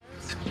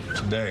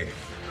today.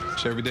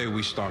 So every day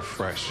we start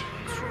fresh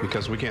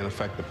because we can't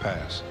affect the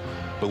past,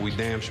 but we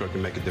damn sure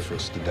can make a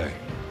difference today.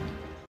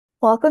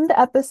 Welcome to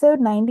episode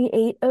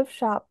 98 of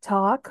Shop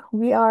Talk.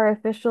 We are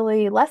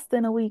officially less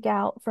than a week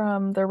out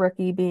from the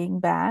rookie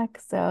being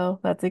back, so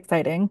that's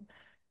exciting.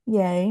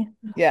 Yay.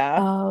 Yeah,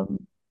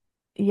 Um,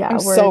 I'm yeah,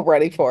 so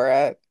ready for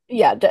it.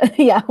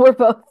 yeah, we're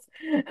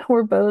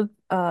both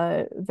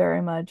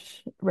very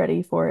much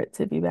ready for it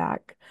to be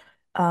back.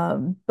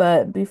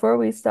 But before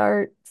we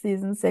start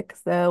season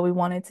 6 though, we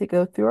wanted to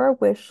go through our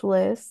wish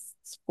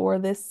lists for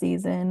this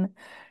season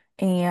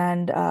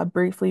and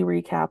briefly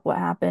recap what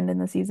happened in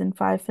the season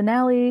 5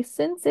 finale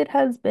since it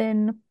has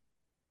been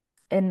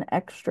an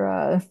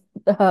extra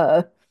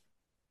uh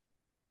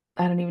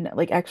I don't even know,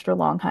 like extra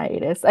long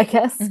hiatus, I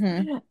guess.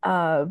 Hmm.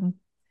 Um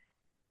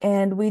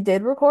and we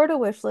did record a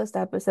wish list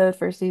episode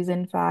for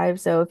season 5,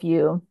 so if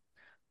you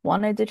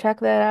wanted to check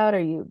that out or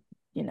you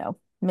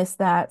missed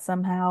that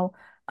somehow,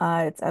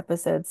 it's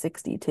episode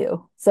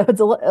 62. So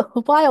it's a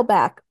while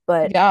back,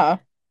 but Yeah,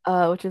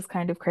 which is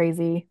kind of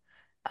crazy.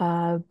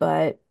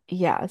 But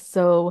yeah,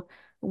 so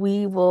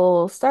we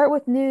will start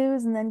with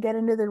news and then get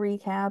into the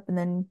recap and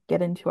then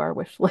get into our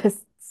wish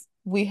lists.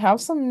 we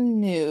have some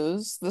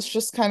news. This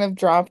just kind of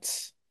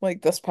dropped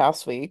like this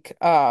past week.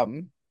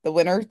 The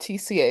winter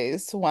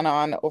TCAs went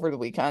on over the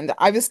weekend.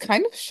 I was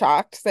kind of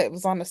shocked that it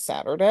was on a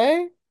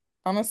Saturday,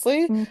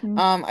 honestly. Hmm.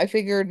 I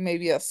figured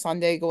maybe a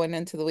Sunday going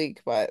into the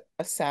week, but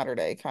a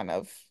Saturday kind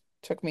of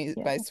took me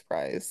Yeah. by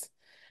surprise.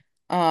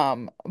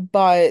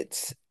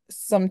 But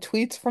some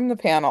tweets from the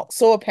panel.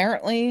 So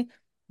apparently,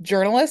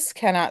 journalists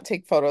cannot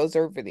take photos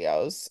or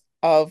videos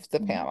of the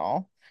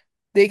panel.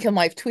 They can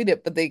live tweet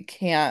it, but they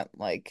can't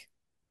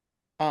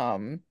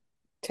um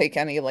take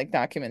any like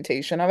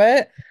documentation of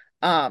it.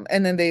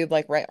 And then they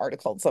like write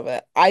articles of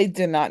it. I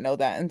did not know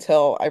that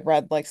until I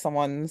read like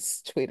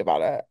someone's tweet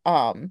about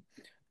it.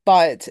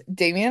 But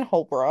Damian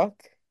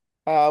Holbrook,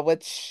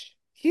 which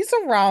he's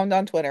around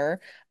on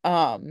Twitter,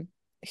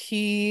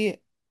 he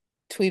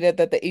tweeted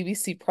that the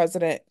ABC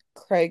president,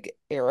 Craig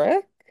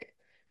Eric,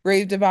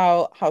 raved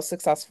about how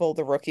successful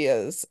The Rookie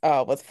is,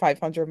 with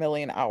 500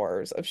 million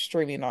hours of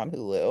streaming on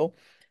Hulu,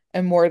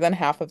 and more than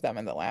half of them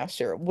in the last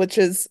year, which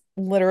is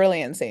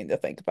literally insane to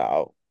think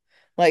about.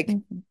 Like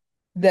Mhm.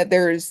 that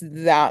there's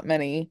that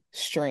many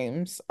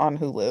streams on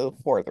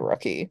Hulu for The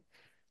Rookie.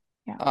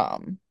 Yeah.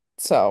 Um,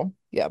 so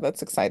yeah,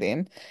 that's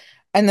exciting.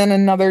 And then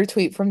another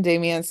tweet from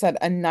Damien said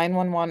a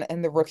 911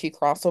 and the Rookie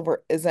crossover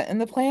isn't in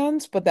the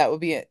plans, but that would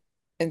be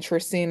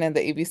interesting. And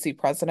the ABC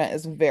president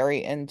is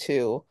very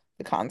into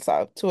the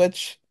concept,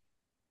 which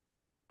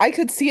I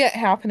could see it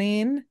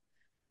happening,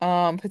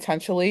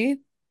 potentially,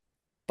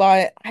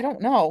 but I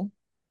don't know.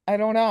 I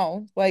don't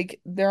know.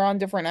 Like they're on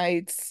different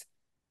nights,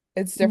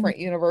 it's Mhm. different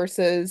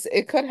universes.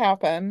 It could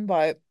happen,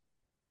 but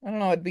I don't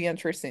know. It'd be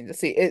interesting to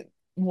see. It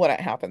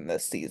wouldn't happen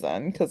this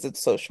season because it's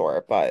so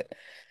short, but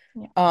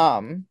Yeah.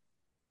 um.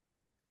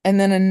 And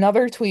then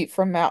another tweet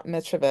from Matt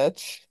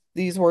Mitchevich,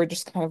 these were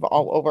just kind of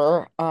all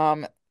over,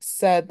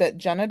 said that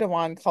Jenna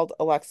Dewan called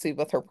Alexi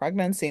with her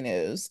pregnancy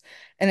news,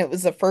 and it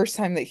was the first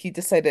time that he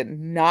decided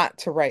not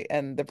to write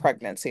in the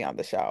pregnancy on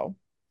the show.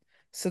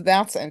 So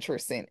that's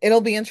interesting.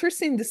 It'll be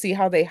interesting to see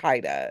how they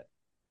hide it.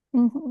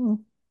 Mhm.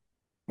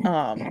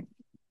 Um,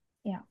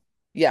 Yeah.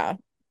 yeah,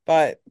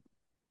 but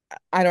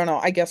I don't know.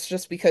 I guess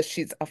just because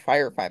she's a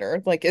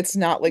firefighter, like it's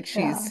not like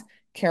Yeah. she's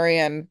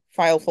carrying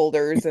file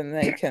folders and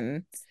they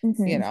can, you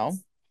Hmm. know,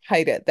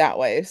 hide it that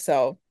way.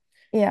 So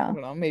I Yeah.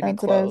 don't know, maybe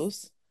That's what I was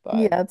clothes,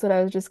 Yeah, but that's what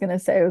I was just gonna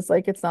say. It was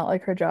like it's not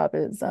like her job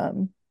is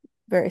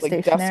very like desk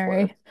work.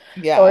 stationary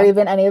or Yeah.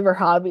 even any of her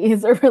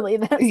hobbies are really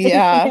that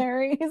Yeah.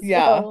 stationary.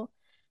 Yeah. So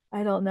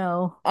I don't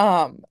know.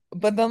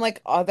 But then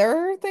like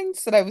other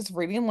things that I was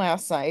reading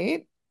last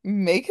night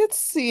make it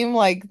seem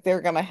like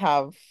they're gonna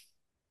have,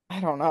 I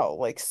don't know,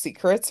 like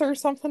secrets or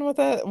something with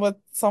it, with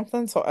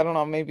something. So I don't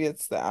know, maybe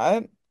it's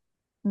that.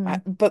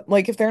 Mm. But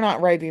like if they're not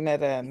writing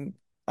it in,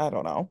 I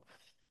don't know.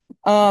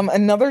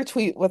 Another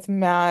tweet with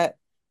Matt,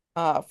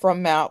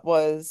 from Matt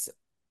was,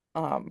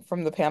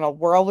 from the panel,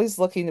 we're always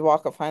looking to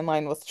walk a fine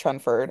line with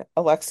Chenford.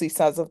 Alexi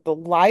says of the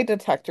lie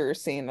detector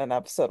scene in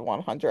episode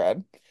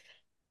 100.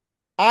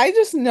 I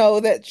just know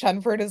that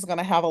Chenford is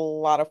gonna have a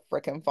lot of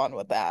freaking fun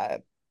with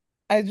that.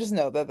 I just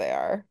know that they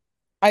are.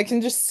 I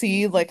can just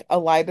see Yeah. like a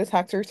lie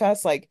detector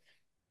test, like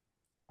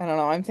I don't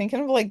know. I'm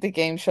thinking of like the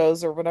game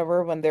shows or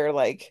whatever when they're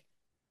like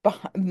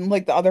behind,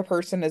 like the other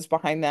person is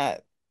behind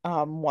that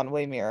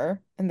one-way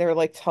mirror and they're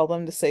like tell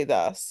them to say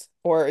this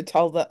or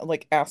tell them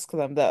like ask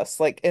them this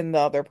like in the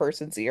other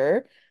person's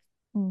ear.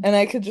 Mm. And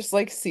I could just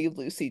like see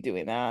Lucy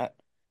doing that.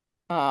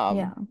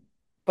 Yeah. Um,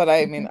 but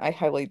I mean, Mhm. I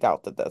highly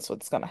doubt that that's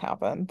what's gonna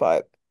happen,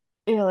 but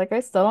Yeah, like I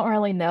still don't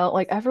really know.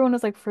 Like everyone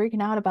was like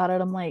freaking out about it.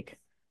 I'm like,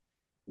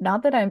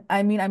 not that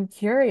I mean, I'm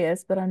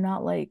curious, but I'm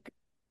not like,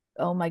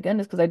 oh my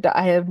goodness, because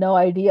I have no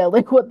idea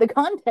like what the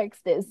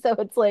context is. So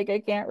it's like I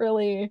can't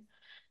really,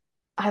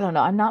 I don't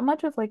know. I'm not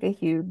much of like a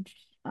huge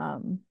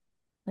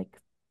like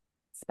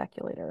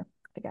speculator,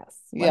 I guess,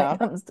 when it yeah.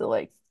 comes to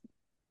like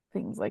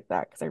things like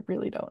that, because I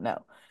really don't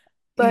know.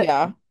 But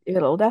Yeah.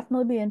 it'll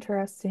definitely be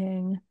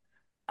interesting.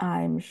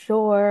 I'm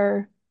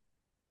sure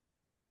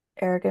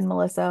Eric and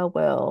Melissa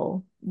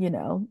will,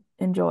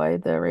 enjoy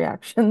the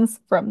reactions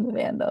from the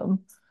fandom.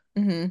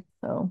 Hmm.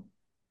 So,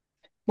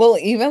 Well,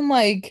 even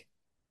like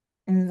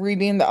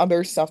reading the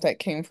other stuff that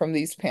came from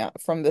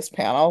from this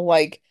panel,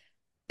 like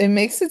it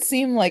makes it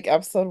seem like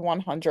episode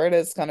 100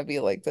 is going to be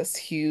like this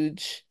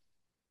huge,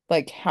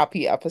 like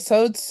happy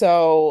episode.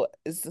 So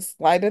is the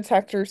lie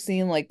detector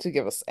scene like to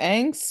give us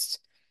angst?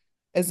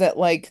 Is it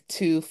like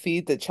to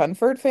feed the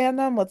Chenford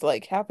fandom with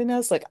like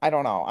happiness? Like I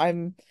don't know.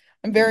 I'm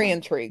very yeah.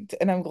 intrigued,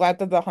 and I'm glad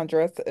that the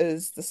 100th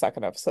is the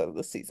second episode of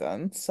the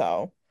season.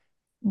 So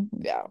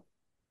Mhm. yeah.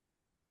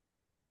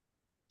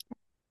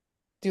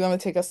 Do you want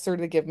to take us through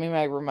to give me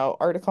my remote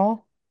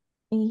article?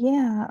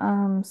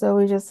 Yeah, so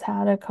we just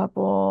had a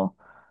couple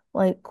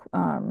like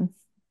kind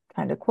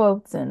of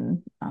quotes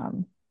and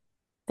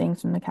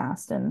things from the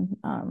cast and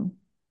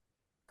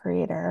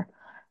creator.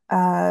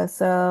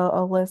 So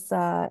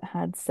Alyssa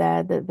had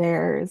said that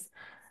there's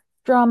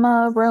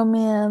drama,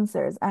 romance,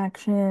 there's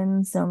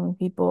action. So many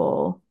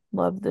people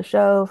love the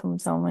show from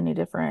so many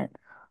different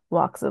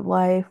walks of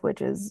life,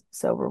 which is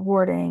so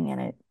rewarding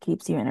and it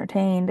keeps you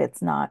entertained.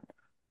 It's not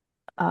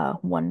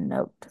one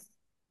note.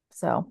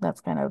 So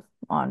that's kind of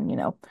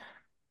on,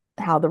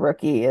 how the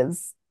rookie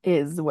is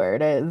where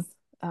it is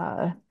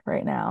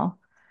right now.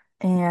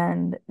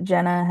 And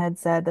Jenna had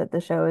said that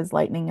the show is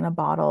lightning in a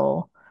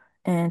bottle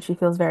and she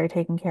feels very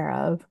taken care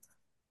of.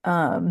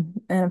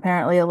 And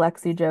apparently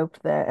Alexi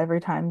joked that every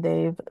time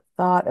they've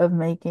thought of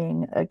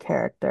making a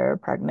character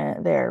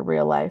pregnant, their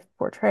real life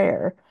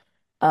portrayer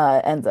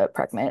ends up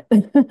pregnant.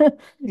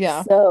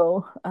 Yeah.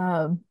 So,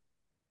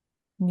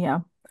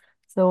 yeah.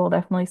 So we'll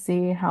definitely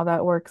see how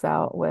that works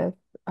out with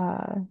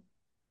uh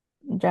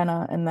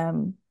Jenna and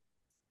them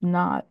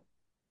not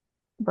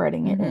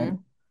writing it Hmm.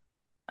 in.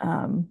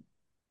 Um,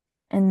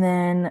 and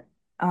then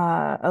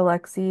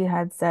Alexi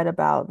had said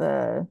about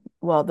the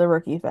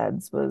rookie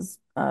feds was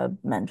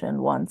mentioned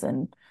once,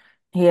 and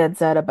he had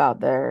said about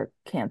their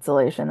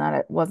cancellation that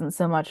it wasn't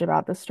so much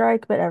about the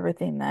strike, but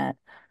everything that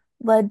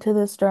led to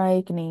the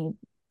strike, and he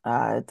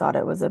thought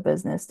it was a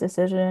business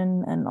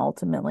decision and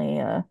ultimately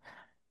a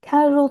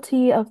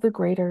casualty of the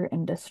greater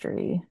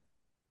industry.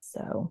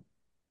 So,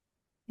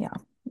 yeah.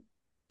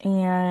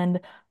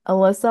 And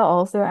Alyssa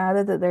also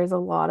added that there's a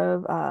lot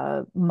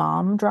of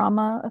mom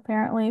drama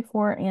apparently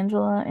for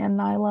Angela and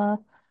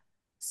Nyla.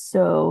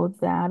 So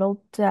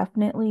that'll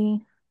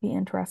definitely be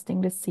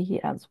interesting to see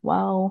as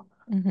well.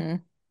 Hmm.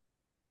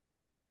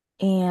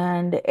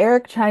 And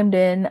Eric chimed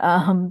in.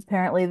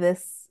 Apparently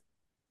this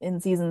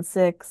in season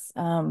six,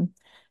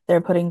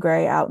 they're putting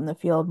Gray out in the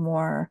field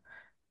more.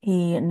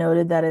 He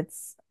noted that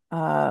it's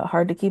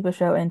hard to keep a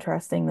show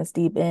interesting this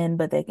deep in,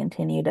 but they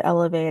continue to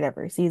elevate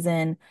every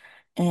season.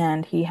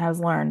 And he has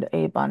learned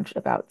a bunch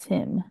about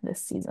Tim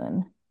this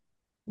season.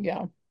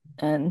 Yeah.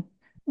 And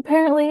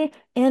apparently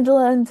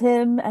Angela and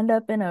Tim end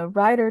up in a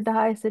ride or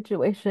die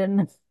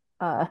situation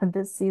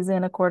this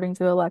season, according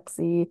to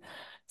Alexi.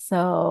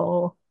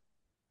 So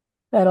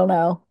I don't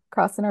know.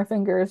 Crossing our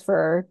fingers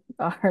for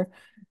our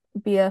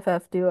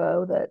BFF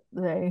duo that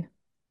they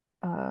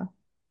uh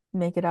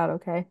make it out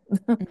okay.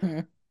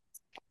 Hmm.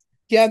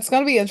 Yeah, it's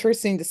gonna be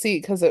interesting to see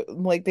because it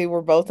like they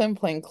were both in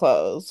plain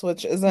clothes,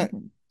 which isn't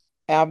Mhm.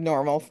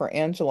 abnormal for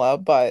Angela,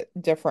 but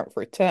different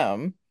for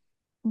Tim.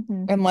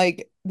 Mhm. And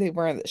like they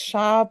were in the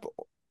shop.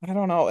 I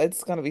don't know.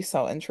 It's gonna be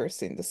so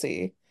interesting to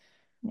see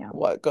Yeah.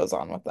 what goes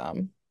on with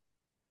them.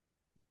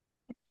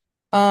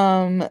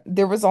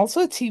 There was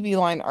also a TV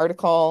Line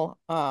article,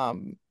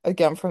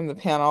 again from the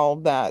panel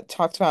that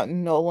talked about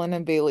Nolan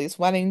and Bailey's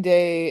wedding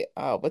day,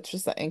 which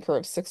is the anchor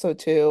of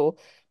 602.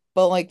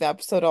 But like the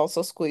episode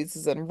also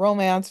squeezes in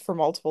romance for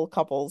multiple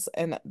couples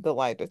and the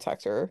lie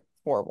detector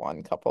for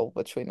one couple,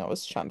 which we know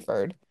is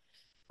Chenford.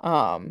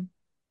 Um,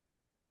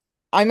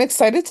 I'm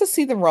excited to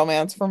see the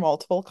romance for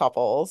multiple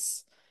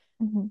couples.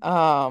 Mhm.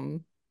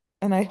 Um,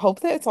 and I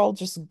hope that it's all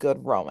just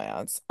good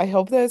romance. I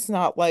hope that it's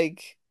not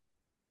like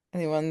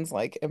anyone's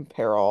like in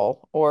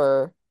peril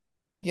or,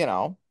 you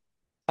know,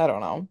 I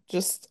don't know.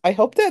 Just I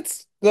hope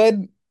that's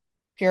good,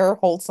 pure,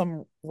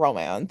 wholesome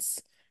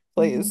romance,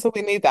 please. Mhm. So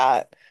we need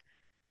that.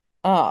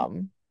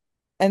 Um,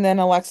 and then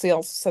Alexi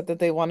also said that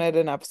they wanted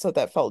an episode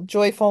that felt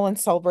joyful and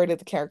celebrated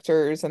the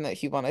characters and that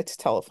he wanted to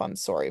tell a fun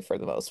story for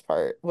the most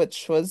part,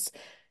 which was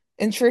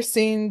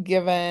interesting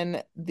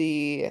given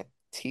the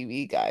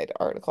TV Guide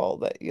article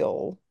that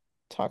you'll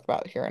talk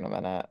about here in a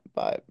minute.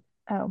 But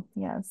Oh,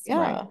 yes,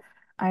 right. yeah,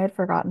 I had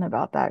forgotten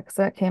about that because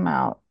that came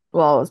out,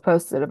 well, it was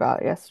posted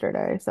about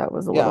yesterday, so it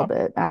was a little yeah.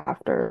 bit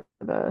after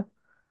the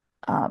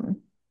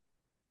um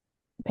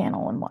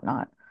panel and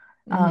whatnot.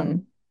 Hmm.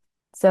 Um,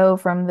 so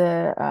from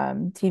the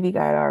TV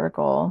Guide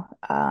article,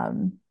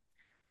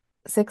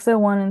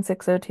 601 and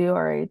 602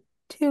 are a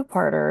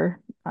two-parter,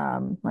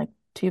 like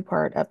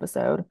two-part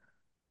episode.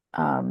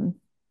 Um,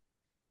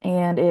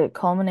 and it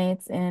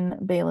culminates in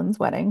Balin's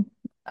wedding.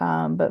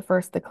 But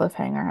first the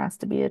cliffhanger has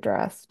to be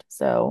addressed.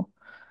 So,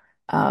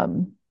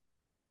 um,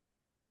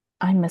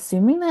 I'm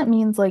assuming that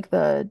means like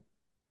the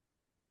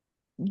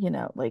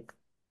like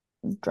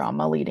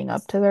drama leading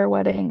up to their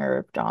wedding, or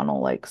if John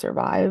will like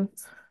survive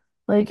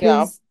like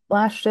Yeah. his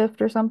last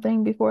shift or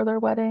something before their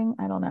wedding.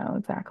 I don't know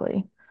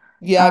exactly.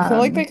 Yeah, I feel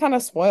like they Um, kind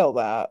of spoil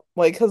that.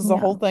 Like, because the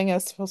whole yeah, thing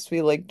is supposed to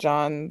be like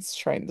John's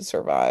trying to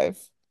survive,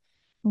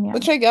 yeah.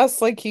 which I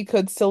guess like he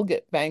could still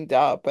get banged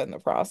up in the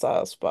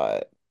process,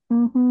 but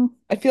Mm-hmm.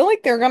 I feel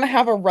like they're gonna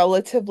have a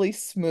relatively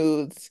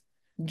smooth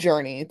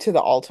journey to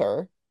the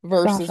altar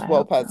Gosh, versus I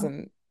hope Lopez so.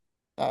 and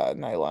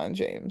Nyla and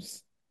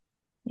James.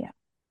 Yeah,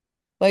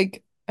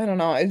 Like, I don't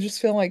know. I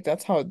just feel like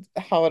that's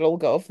how it'll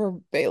go for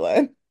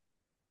Balin.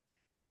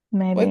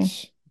 maybe.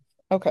 Which,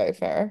 okay,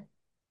 fair.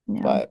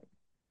 Yeah. But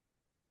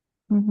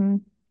Mm-hmm.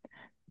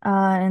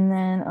 And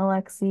then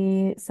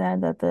Alexi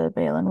said that the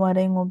Balin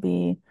wedding will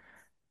be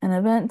an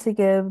event to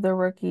give the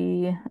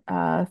rookie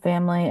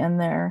family and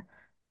their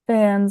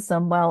fans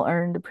some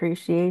well-earned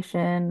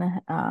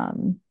appreciation.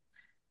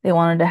 They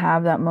wanted to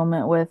have that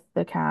moment with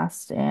the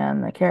cast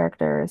and the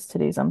characters to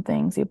do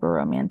something super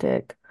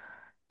romantic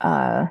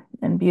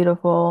and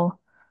beautiful,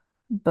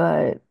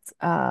 but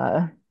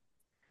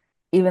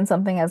even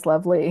something as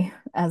lovely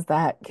as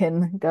that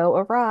can go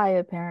awry,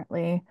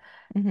 apparently,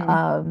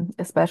 mhm.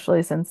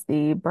 especially since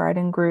the bride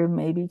and groom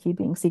may be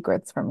keeping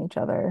secrets from each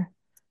other.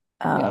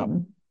 Yeah.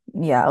 Um,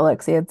 yeah,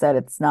 Alexi had said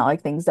it's not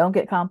like things don't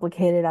get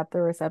complicated at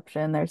the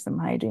reception. There's some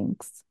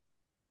hijinks.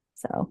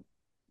 So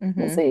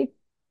we'll Hmm. see.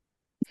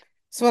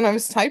 So when I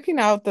was typing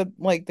out that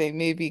like they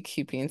may be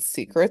keeping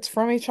secrets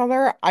from each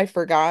other, I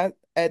forgot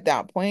at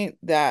that point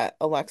that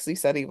Alexi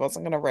said he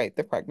wasn't going to write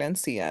the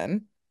pregnancy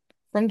in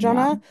from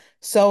Yeah, Jenna.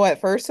 So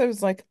at first I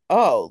was like,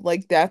 oh,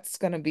 like that's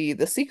going to be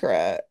the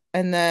secret.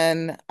 And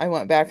then I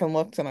went back and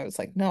looked and I was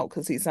like, no,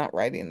 because he's not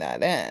writing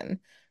that in.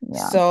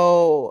 yeah.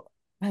 So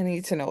I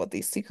need to know what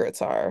these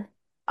secrets are.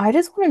 I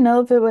just want to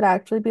know if it would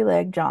actually be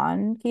like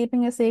John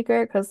keeping a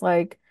secret because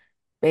like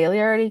Bailey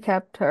already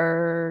kept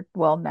her,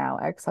 well, now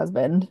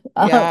ex-husband,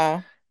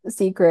 Yeah.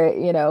 secret,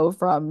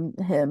 from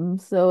him.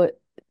 So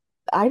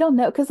I don't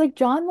know because like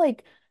John,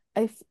 like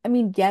I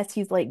mean, yes,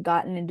 he's like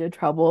gotten into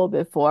trouble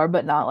before,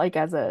 but not like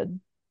as a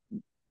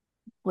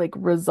like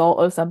result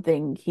of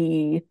something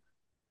he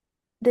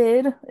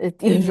did.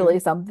 It's Hmm. usually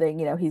something,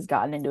 he's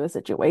gotten into a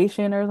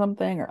situation or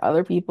something, or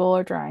other people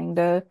are trying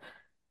to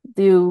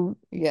do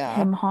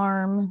Yeah. him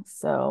harm.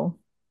 So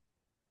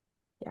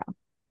yeah,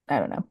 I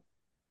don't know,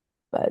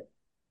 but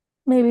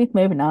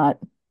maybe not.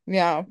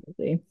 Yeah. We'll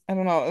see. I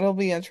don't know. It'll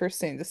be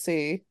interesting to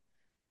see.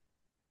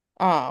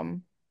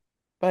 Um,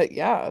 but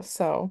yeah,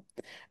 so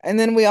and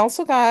then we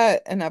also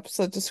got an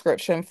episode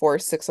description for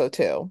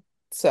 602.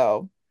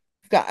 So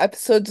we've got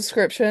episode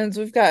descriptions,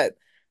 we've got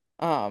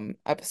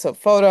episode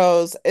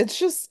photos.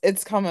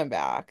 It's coming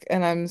back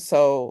and I'm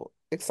so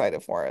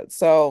excited for it.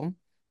 So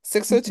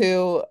Mhm.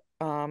 602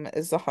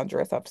 is the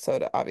 100th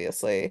episode,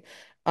 obviously.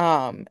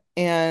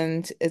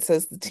 And it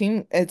says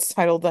it's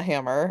titled The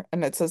Hammer,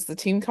 and it says the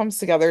team comes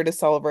together to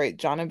celebrate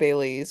John and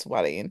Bailey's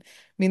wedding.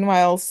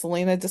 Meanwhile,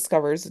 Selena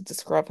discovers a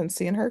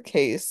discrepancy in her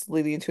case,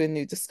 leading to a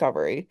new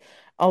discovery.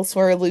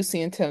 Elsewhere,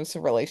 Lucy and Tim's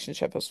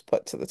relationship is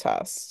put to the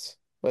test,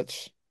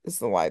 which is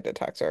the lie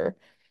detector.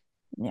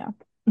 Yeah.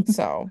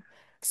 So,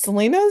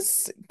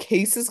 Selena's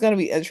case is going to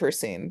be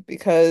interesting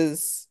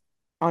because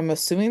I'm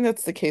assuming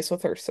that's the case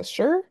with her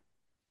sister.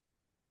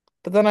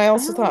 But then I I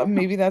also don't thought know.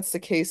 maybe that's the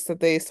case that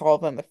they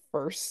solve in the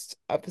first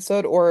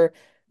episode or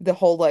the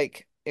whole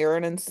like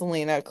Aaron and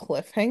Selena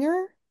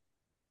cliffhanger.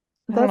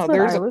 I don't That's know.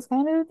 what I was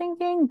kind of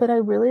thinking, but I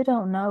really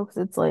don't know because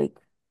it's like,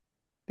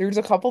 There's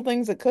a couple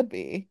things it could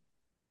be.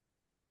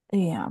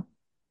 yeah,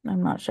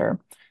 I'm not sure.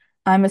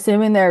 I'm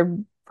assuming they're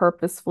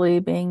purposefully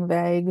being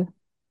vague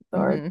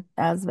or Hmm.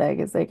 as vague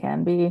as they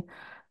can be.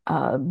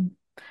 Um,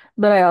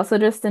 but I also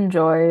just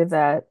enjoy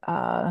that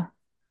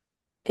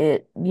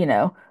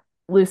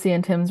Lucy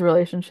and Tim's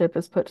relationship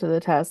is put to the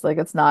test. Like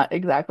it's not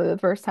exactly the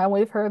first time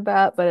we've heard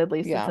that, but at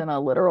least it's Yeah. in a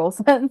literal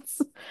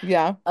sense.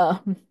 Yeah.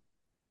 Um,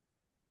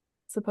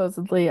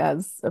 Supposedly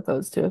as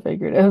opposed to a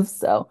figurative.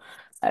 So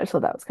I just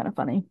thought that was kind of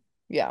funny.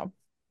 Yeah.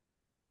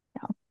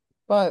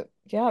 But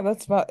yeah,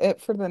 that's about it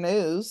for the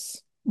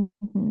news. Yeah.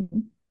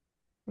 Mhm.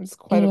 It was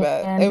quite a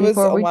bit. And It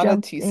was before a we lot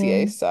of jump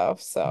TCA in,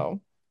 stuff,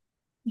 so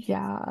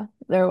yeah,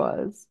 there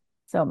was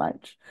so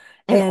much.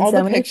 and And all the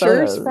so many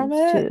pictures from photos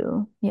it.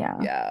 too.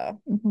 Yeah. Yeah.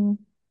 hmm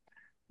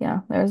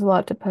Yeah, there's a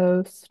lot to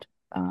post.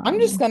 I'm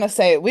just gonna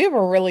say we have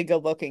a really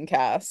good looking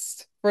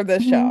cast for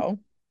this Mhm. show.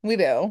 We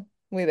do.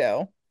 We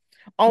do.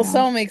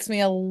 Yeah. Also makes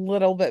me a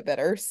little bit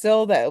bitter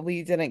still that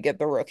we didn't get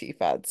the Rookie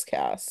Feds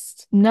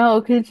cast.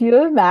 No, could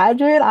you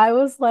imagine? I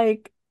was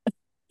like,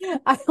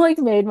 I like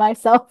made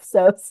myself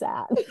so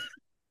sad.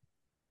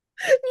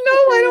 No,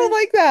 I I don't was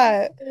like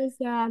that. so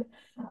sad.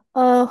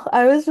 Oh,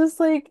 I was just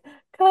like,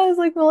 guys,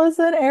 like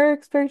Melissa and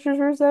Eric's pictures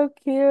were so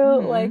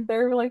cute. Like Hmm.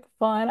 they're like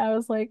fun. I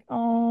was like,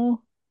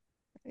 oh,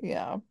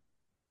 Yeah.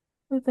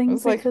 the I things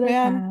was they like, could have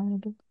man,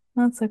 had.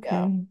 That's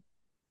yeah. okay.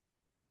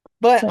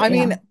 But But I yeah.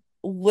 mean,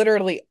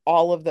 literally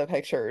all of the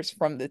pictures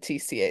from the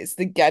TCAs,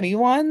 the Getty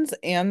ones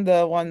and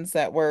the ones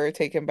that were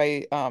taken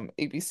by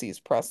ABC's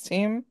press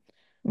team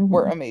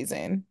were hmm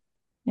amazing.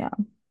 Yeah.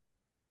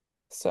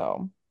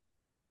 So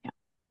Yeah.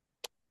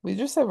 we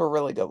just have a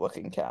really good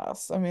looking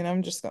cast. I mean,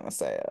 I'm just gonna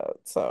say it.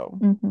 So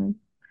Hmm.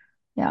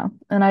 Yeah.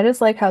 And I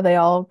just like how they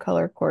all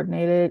color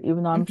coordinated,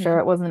 even though I'm sure hmm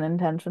it wasn't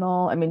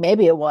intentional. I mean,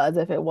 maybe it was.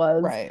 If it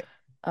was, right.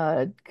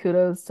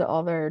 kudos to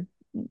all their,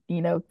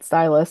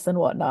 stylists and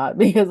whatnot,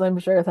 because I'm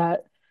sure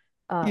that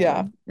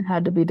Yeah.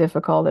 had to be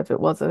difficult if it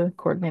was a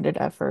coordinated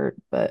effort.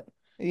 But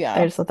I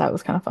Yeah. just thought that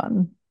was kind of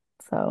fun.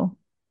 So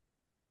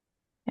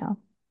yeah.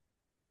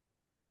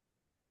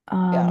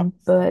 Yeah.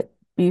 But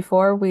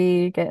before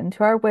we get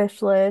into our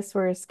wish list,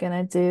 we're just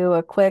gonna do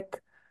a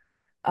quick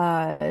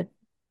uh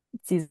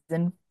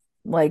season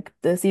like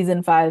the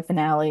season 5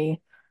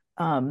 finale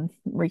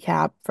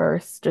recap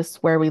first,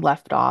 just where we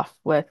left off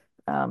with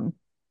um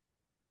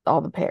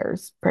all the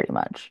pairs pretty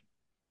much.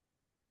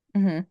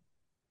 hmm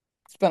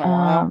It's been a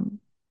while. Um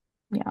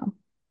yeah.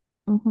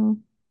 hmm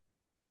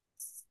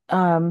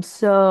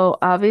so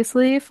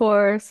obviously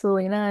for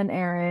Selena and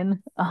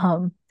Aaron,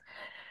 oh,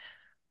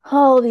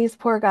 these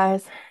poor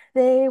guys.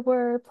 They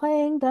were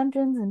playing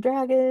Dungeons and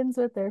Dragons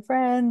with their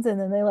friends, and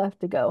then they left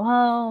to go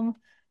home.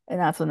 And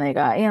that's when they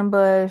got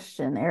ambushed,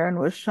 and Aaron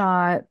was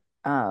shot.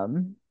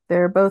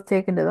 They're both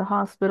taken to the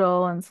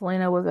hospital, and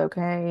Selena was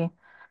okay.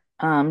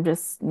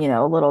 Just,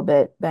 a little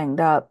bit banged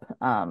up.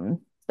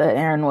 But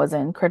Aaron was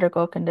in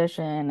critical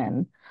condition,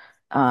 and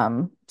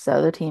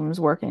so the team's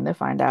working to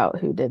find out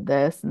who did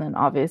this. And then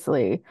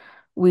obviously,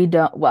 we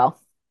don't, well,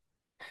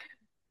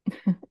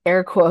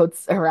 air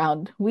quotes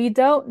around. We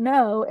don't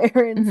know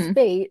Aaron's hmm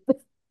fate.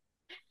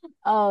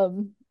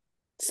 Um,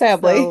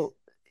 Sadly, so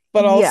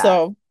but yeah,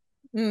 also,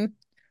 mm,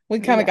 we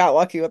kind of yeah, got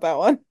lucky with that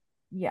one.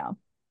 yeah.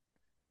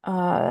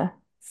 Uh,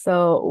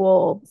 so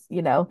we'll,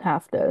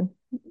 have to,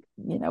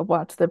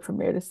 watch the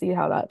premiere to see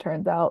how that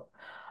turns out.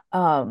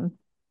 Um,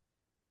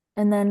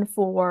 and then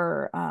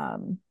for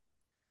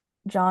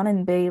John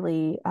and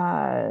Bailey,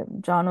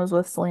 John was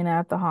with Selena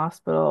at the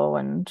hospital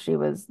when she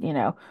was,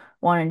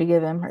 wanting to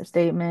give him her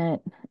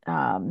statement.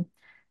 Um,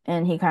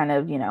 and he kind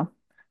of,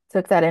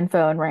 took that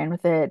info and ran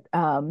with it.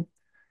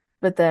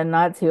 But then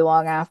not too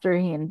long after,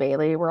 he and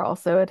Bailey were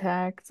also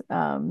attacked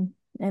in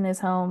his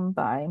home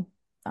by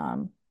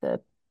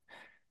the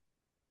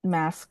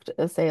masked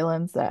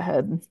assailants that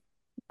had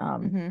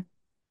um, hmm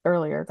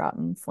earlier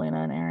gotten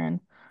Selena and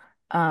Aaron.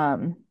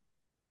 Um,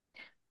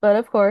 but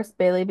of course,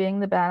 Bailey, being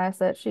the badass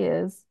that she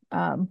is,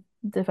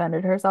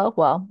 defended herself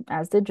well,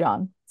 as did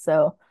John.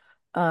 So,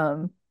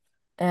 um,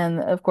 and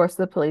of course,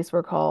 the police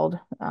were called.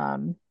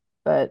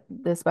 But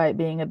despite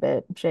being a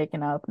bit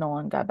shaken up,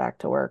 Nolan got back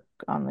to work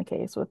on the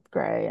case with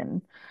Gray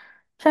and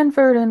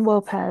Chenford and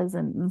Lopez,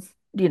 and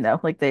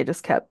like they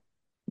just kept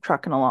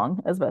trucking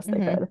along as best they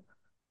hmm could.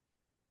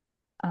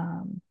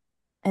 Um,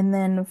 and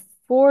then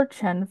for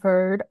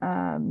Chenford,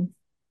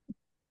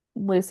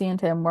 Lucy and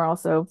Tim were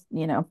also,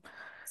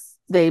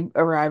 they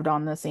arrived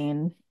on the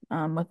scene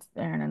with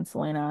Aaron and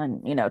Selena,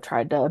 and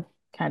tried to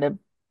kind of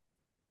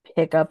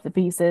pick up the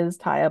pieces,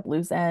 tie up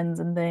loose ends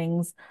and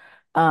things.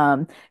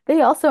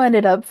 They also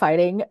ended up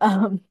fighting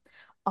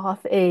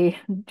off a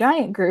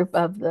giant group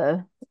of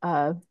the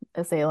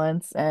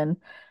assailants and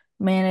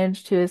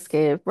managed to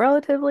escape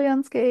relatively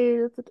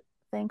unscathed,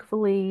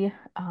 thankfully.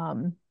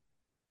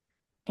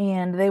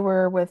 And they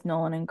were with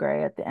Nolan and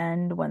Gray at the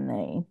end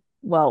when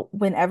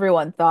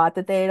everyone thought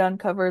that they had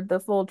uncovered the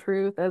full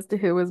truth as to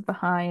who was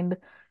behind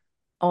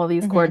all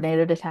these hmm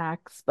coordinated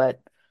attacks.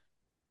 But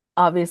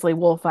obviously,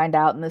 we'll find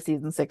out in the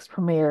season 6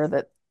 premiere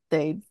that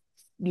they,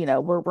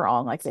 were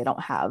wrong. Like they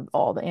don't have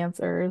all the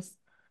answers.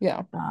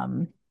 Yeah.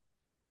 Um,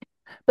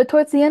 but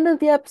towards the end of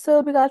the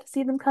episode, we got to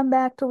see them come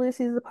back to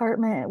Lucy's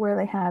apartment where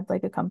they had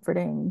like a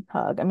comforting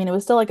hug. I mean, it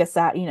was still like a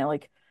sad,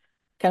 like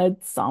kind of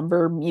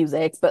somber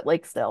music, but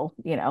like still,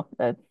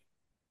 a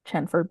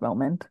Chenford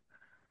moment.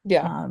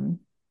 Yeah. Um,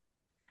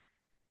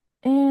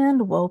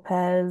 and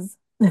Lopez.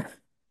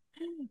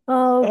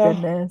 Oh Ugh,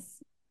 goodness.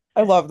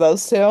 I love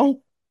those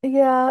two.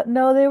 Yeah,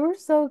 no, they were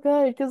so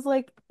good because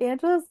like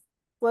Angela's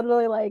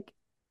literally like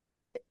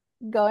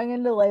going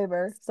into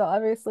labor. So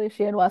obviously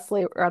she and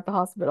Wesley were at the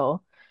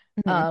hospital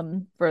hmm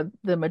for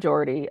the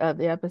majority of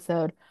the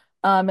episode.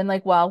 And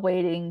like while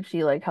waiting,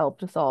 she like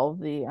helped to solve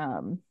the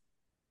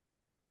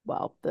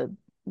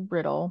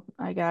riddle,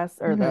 I guess,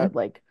 or the hmm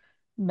like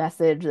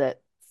message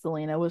that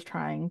Selena was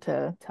trying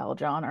to tell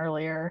John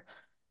earlier.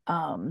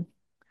 Um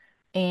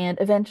and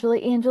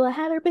eventually Angela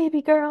had her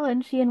baby girl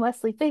and she and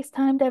Wesley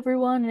FaceTimed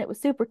everyone and it was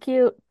super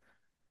cute.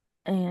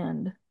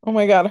 And Oh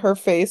my God, her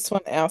face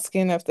when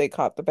asking if they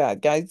caught the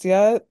bad guys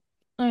yet,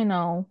 I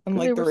know, and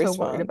because they like the were so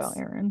worried about response.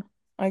 Aaron.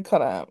 I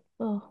couldn't.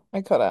 Oh,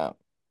 I couldn't.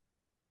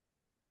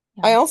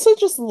 I yeah. also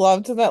just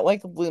loved that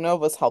like Luna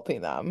was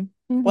helping them.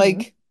 Mm-hmm.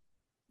 Like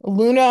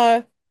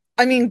Luna,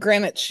 I mean,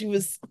 granted, she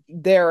was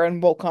there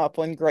and woke up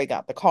when Gray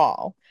got the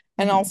call.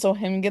 And Mm-hmm. also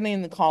him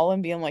getting the call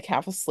and being like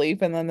half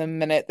asleep, and then the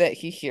minute that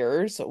he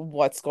hears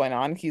what's going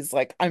on, he's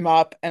like, I'm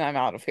up and I'm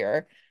out of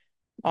here.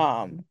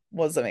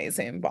 Was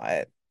amazing.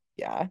 But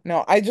yeah,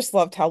 no, I just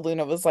loved how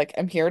Luna was like,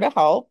 I'm here to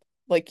help.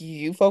 Like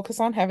you focus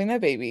on having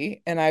that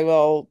baby and I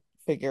will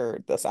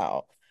figure this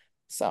out.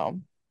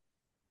 So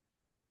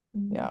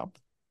Mhm. Yeah.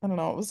 I don't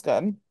know, it was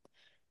good.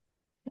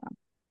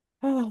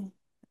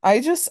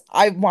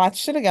 I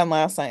watched it again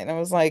last night and I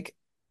was like,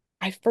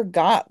 I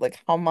forgot like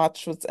how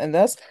much was in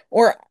this,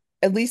 or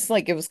at least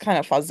like it was kind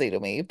of fuzzy to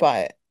me,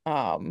 but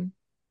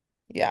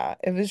yeah,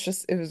 it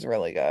was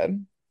really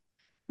good.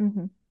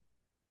 Mhm.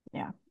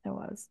 Yeah, it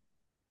was.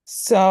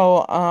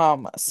 So,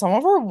 some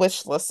of our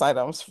wish list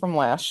items from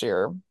last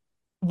year,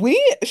 we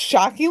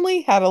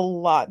shockingly had a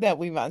lot that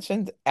we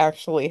mentioned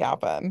actually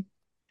happen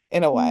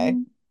in a way.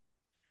 Mhm.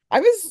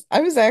 I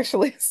was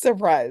actually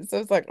surprised. I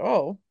was like,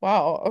 "Oh,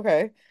 wow,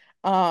 okay."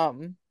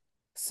 Um,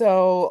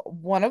 so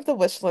one of the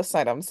wish list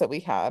items that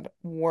we had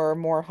were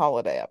more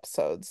holiday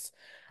episodes.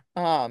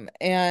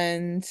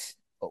 And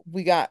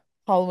we got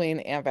Halloween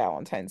and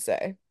Valentine's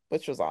Day,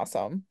 which was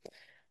awesome.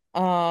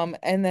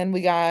 And then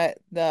we got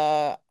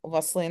the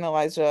Leslie and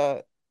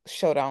Elijah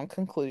showdown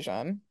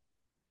conclusion.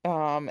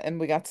 And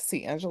we got to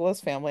see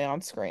Angela's family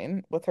on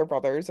screen with her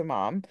brothers and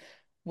mom,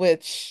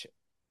 which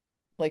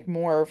like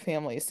more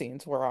family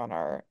scenes were on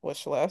our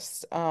wish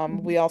list.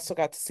 Mhm. We also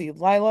got to see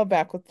Lila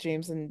back with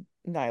James and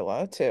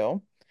Nyla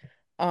too.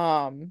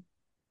 Um,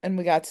 and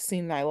we got to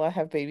see Nyla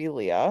have baby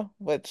Leah,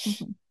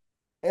 which Mhm.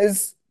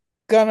 is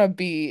gonna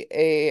be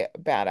a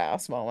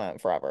badass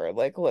moment forever.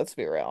 Like, let's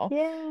be real.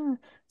 Yeah,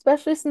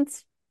 especially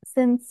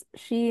since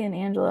she and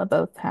Angela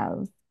both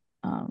have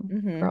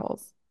Hmm.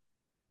 girls.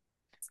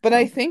 But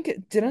I So,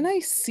 think, didn't I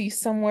see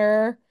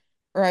somewhere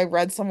or I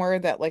read somewhere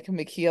that like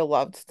Makia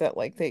loved that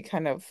like they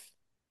kind of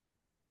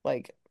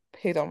like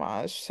paid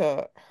homage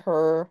to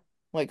her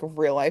like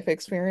real life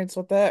experience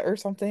with it or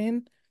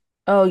something.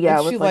 oh Like yeah,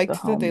 she with like the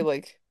liked that they home,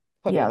 like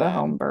put yeah, it the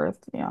home in.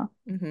 birth. Yeah.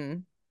 Hmm.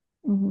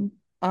 Hmm.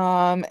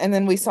 And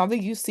then we saw the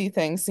UC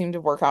thing seem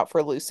to work out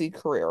for Lucy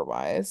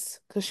career-wise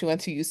because she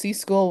went to UC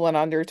school, went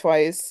under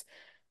twice.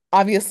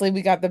 Obviously,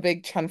 we got the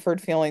big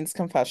Chenford feelings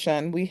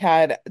confession. We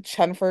had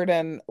Chenford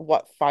and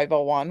what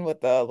 501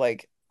 with the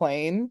like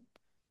plane,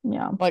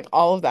 Yeah. like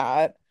all of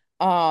that.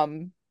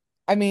 Um,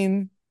 I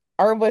mean,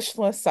 our wish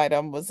list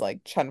item was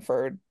like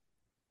Chenford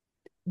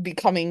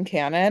becoming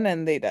canon,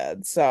 and they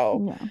did.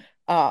 So, Yeah.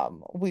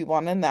 we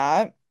won in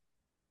that.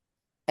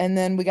 And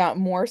then we got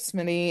more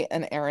Smitty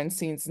and Aaron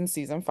scenes in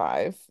season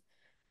 5.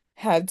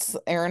 Had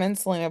Aaron and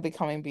Selena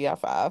becoming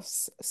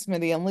BFFs.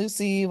 Smitty and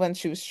Lucy when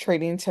she was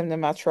trading Tim to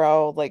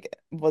Metro, like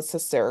was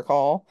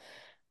hysterical.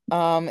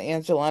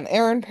 Angela and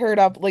Aaron paired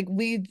up. Like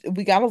we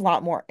got a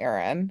lot more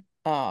Aaron.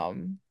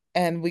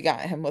 And we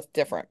got him with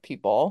different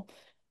people.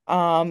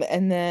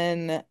 And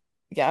then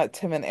yeah,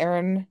 Tim and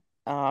Aaron,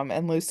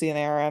 and Lucy and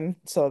Aaron.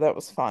 So that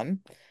was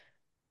fun.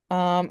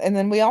 And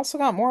then we also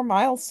got more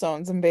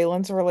milestones in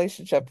Baylin's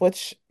relationship,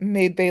 which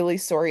made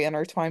Bailey's story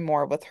intertwine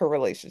more with her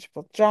relationship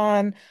with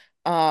John,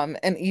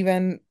 and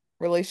even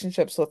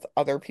relationships with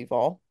other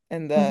people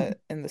Hmm.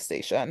 in the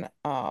station.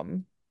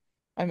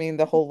 I mean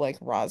the whole like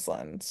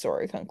Rosalind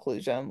story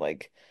conclusion,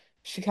 like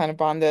she kind of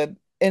bonded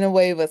in a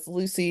way with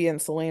Lucy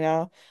and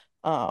Selena.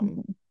 Um,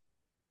 Hmm.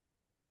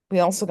 we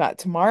also got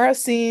Tamara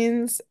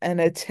scenes and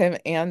a Tim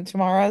and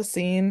Tamara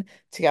scene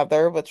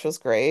together, which was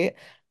great.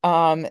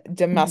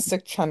 Hmm.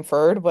 Domestic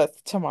Chenford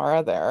with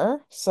Tamara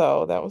there,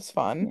 so that was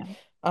fun. Yeah.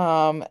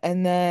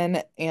 And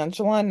then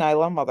Angela and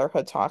Nyla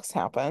motherhood talks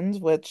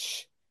happened,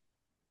 which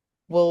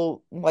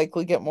we'll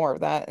likely get more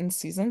of that in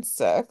season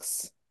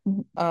 6.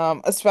 Hmm.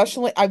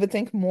 Especially I would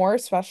think more,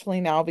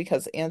 especially now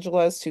because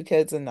Angela has 2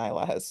 kids and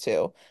Nyla has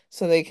 2,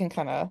 so they can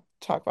kind of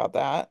talk about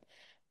that.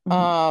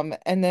 Hmm.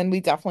 And then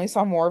we definitely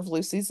saw more of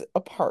Lucy's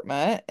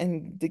apartment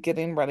and the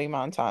getting ready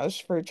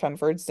montage for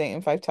Chenford's Date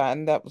in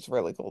 510. That was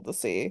really cool to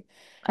see.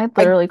 I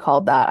I literally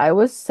called that. I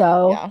was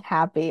so yeah.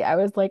 happy. I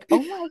was like,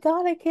 oh my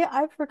God,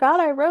 I forgot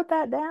I wrote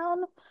that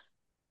down.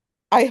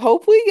 I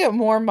hope we get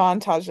more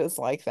montages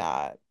like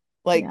that.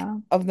 Like Yeah.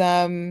 of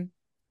them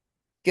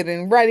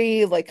getting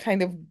ready, like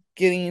kind of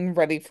getting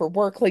ready for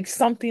work, like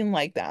something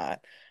like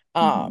that.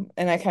 Hmm.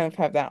 And I kind of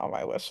have that on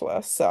my wish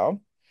list.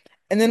 So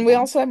and then we Yeah.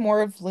 also have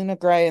more of Luna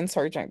Gray and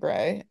Sergeant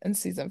Gray in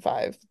season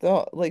 5.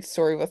 The like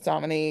story with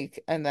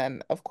Dominique and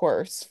then of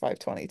course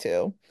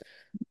 522.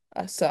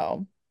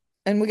 So,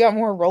 and we got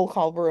more roll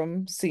call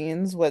room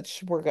scenes,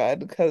 which were good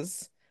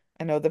because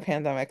I know the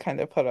pandemic kind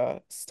of put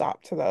a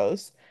stop to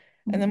those.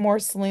 And then Hmm. more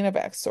Selena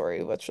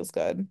backstory, which was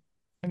good.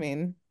 I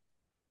mean,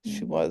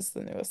 she Yeah. was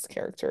the newest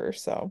character,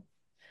 so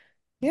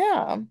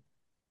yeah.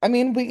 I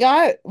mean, we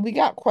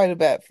got quite a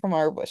bit from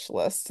our wish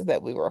list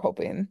that we were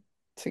hoping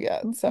to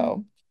get. Hmm.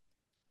 So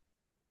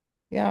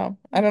yeah,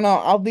 I don't know.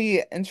 I'll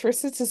be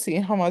interested to see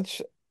how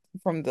much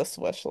from this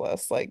wish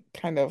list like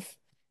kind of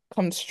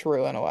comes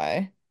true in a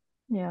way.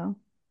 Yeah.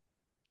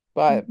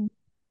 But Hmm.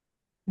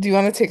 do you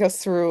want to take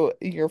us through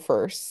your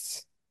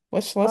first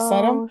wish list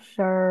item? Oh,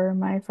 sure.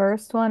 My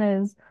first one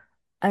is,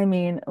 I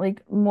mean,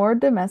 like more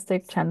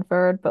domestic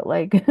Chenford, but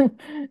like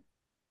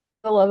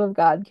the love of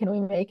God, can we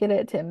make it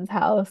at Tim's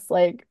house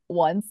like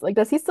once? Like,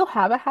 does he still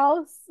have a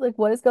house? Like,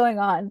 what is going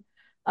on?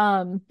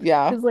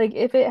 Yeah. Because like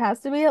if it has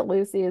to be at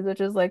Lucy's,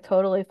 which is like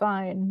totally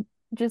fine,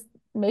 just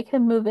make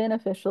him move in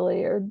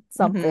officially or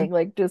Hmm. something.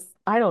 Like, just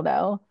I don't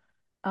know.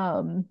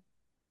 Um,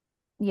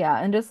 Yeah,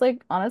 and just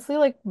like honestly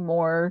like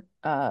more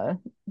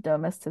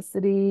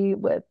domesticity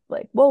with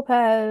like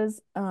Lopez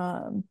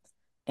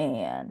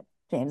and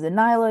James and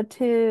Nyla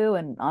too.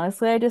 And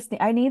honestly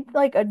I need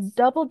like a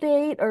double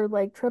date or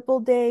like triple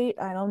date.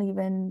 I don't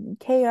even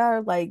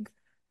care like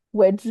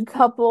which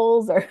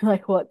couples or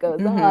like what goes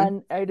Hmm.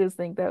 on. I just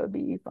think that would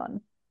be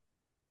fun.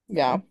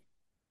 Yeah. So,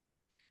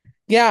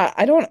 Yeah,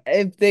 I don't,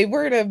 if they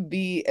were to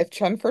be, if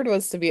Chenford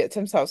was to be at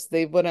Tim's house,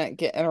 they wouldn't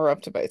get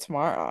interrupted by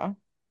Tamara,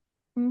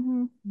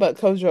 hmm. but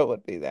Kojo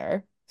would be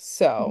there.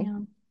 So Yeah.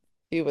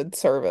 he would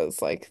serve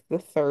as like the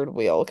third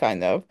wheel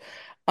kind of.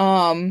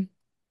 Um,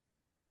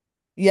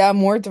 yeah,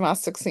 more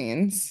domestic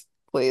scenes,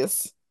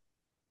 please.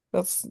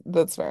 That's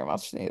very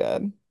much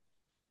needed.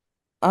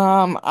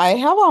 I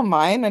have on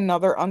mine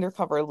another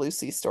undercover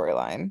Lucy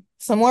storyline,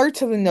 similar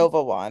to the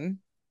Nova one.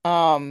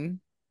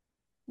 Um,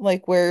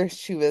 like where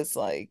she was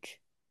like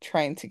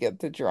trying to get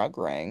the drug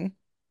ring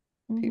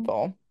Hmm.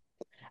 people.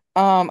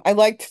 I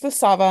liked the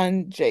Sava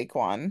and Jake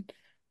one.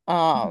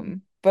 Hmm.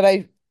 But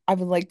I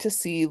would like to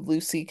see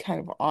Lucy kind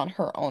of on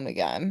her own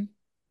again.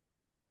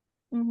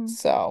 Hmm.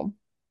 So,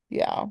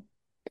 yeah.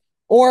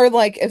 Or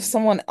like if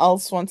someone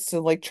else wants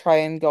to like try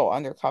and go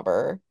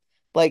undercover,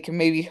 like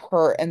maybe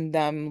her and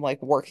them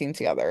like working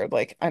together.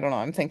 Like I don't know,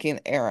 I'm thinking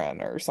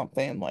Aaron or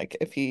something like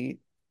if he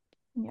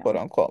quote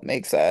Yeah. unquote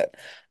makes it.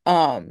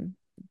 Um,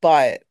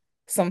 but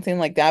something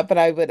like that. But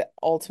I would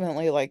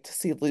ultimately like to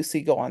see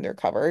Lucy go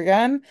undercover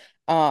again,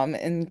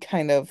 and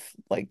kind of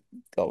like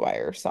go by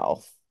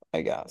herself,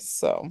 I guess.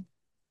 So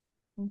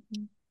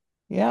Hmm.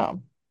 yeah.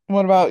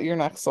 What about your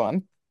next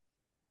one?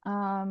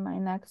 My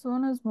next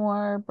one is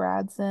more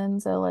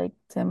Bradson, so like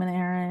Tim and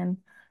Aaron.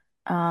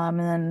 And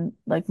then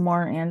like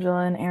more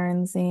Angela and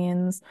Aaron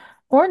scenes,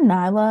 or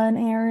Nyla and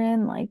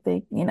Aaron, like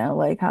they,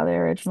 like how they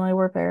originally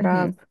were paired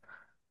Hmm.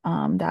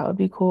 up. That would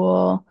be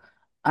cool.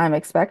 I'm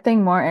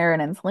expecting more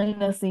Aaron and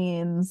Selena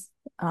scenes.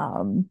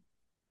 Um,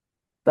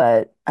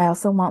 but I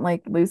also want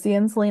like Lucy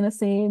and Selena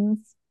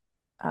scenes,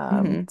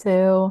 Hmm.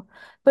 too.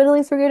 But at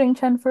least we're getting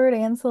Chenford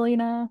and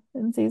Selena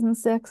in season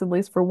 6, at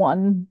least for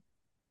one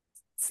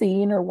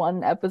scene or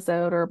one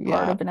episode or part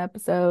Yeah. of an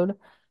episode.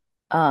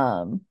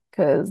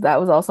 Because that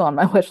was also on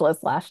my wish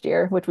list last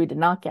year, which we did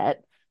not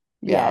get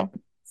Yeah. yet.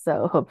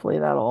 So hopefully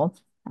that'll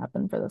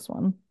happen for this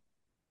one.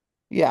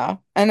 Yeah.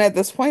 And at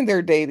this point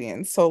they're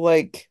dating. So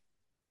like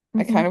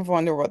I Hmm. kind of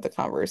wonder what the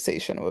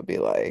conversation would be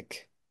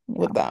like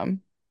with Yeah.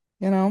 them,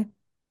 you know?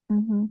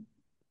 Hmm.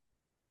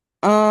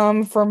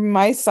 For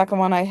my second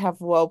one, I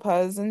have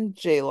Lopez and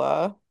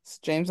Jayla. It's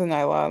James and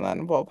Nyla, and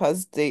then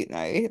Lopez date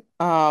night.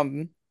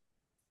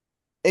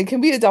 It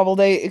can be a double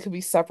date, it could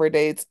be separate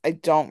dates. I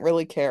don't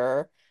really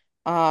care.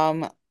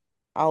 Um,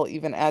 I'll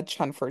even add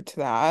Chenford to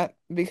that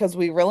because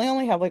we really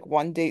only have like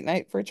one date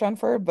night for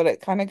Chenford, but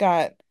it kind of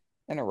got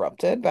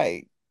interrupted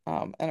by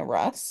an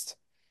arrest.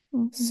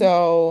 Hmm.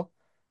 So,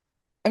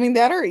 I mean,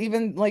 that or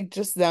even like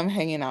just them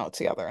hanging out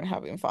together and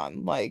having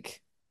fun.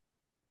 Like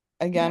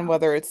again, Yeah.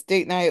 whether it's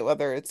date night,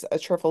 whether it's a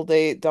triple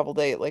date, double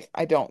date, like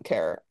I don't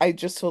care. I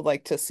just would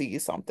like to see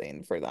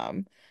something for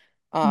them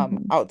Hmm.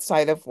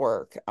 outside of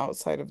work,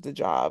 outside of the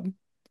job,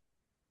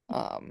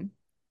 um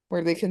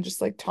where they can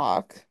just like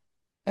talk.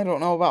 I don't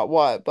know about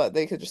what, but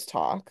they could just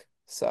talk.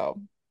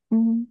 So,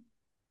 Hmm.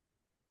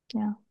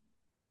 Yeah.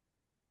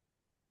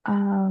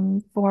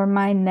 For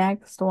my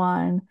next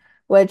one,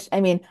 which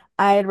I mean,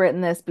 I had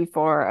written this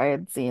before I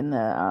had seen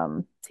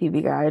the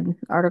TV Guide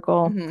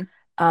article. hmm.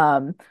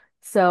 Um,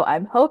 so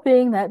I'm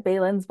hoping that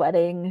Baylin's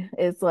wedding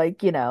is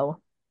like,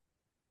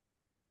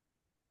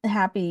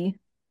 happy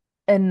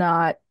and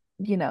not,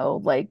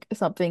 like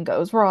something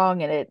goes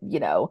wrong and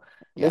the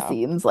Yeah.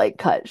 scene's like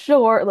cut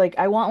short. Like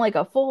I want like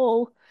a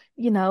full,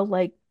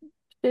 like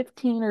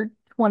 15 or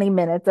 20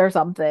 minutes or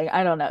something.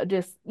 I don't know.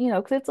 Just,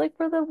 because it's like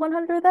for the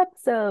 100th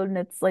episode and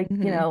it's like,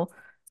 Hmm.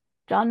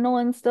 John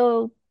Nolan's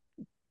still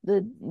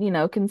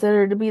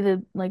considered to be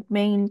the like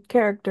main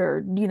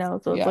character, so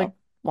it's Yeah. like,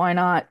 why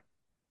not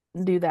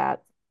do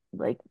that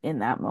like in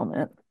that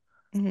moment?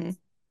 Hmm.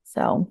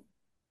 So,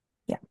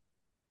 yeah.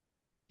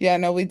 Yeah,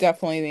 no, we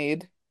definitely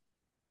need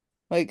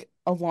like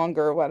a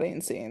longer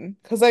wedding scene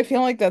because I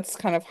feel like that's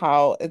kind of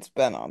how it's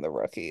been on The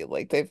Rookie.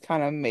 Like they've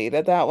kind of made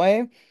it that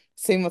way.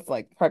 Same with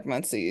like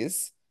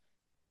pregnancies,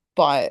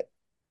 but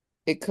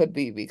it could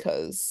be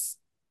because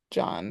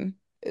John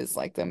is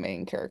like the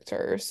main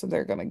character, so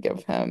they're gonna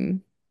give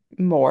him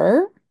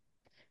more.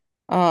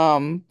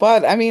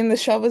 But I mean the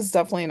show is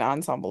definitely an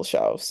ensemble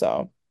show,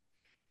 so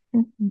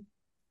Mhm.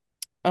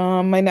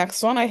 my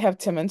next one I have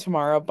Tim and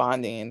Tamara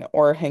bonding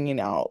or hanging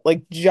out,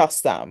 like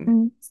just them.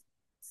 Mm,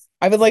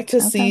 I would like to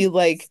okay. see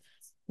like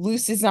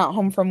Lucy's not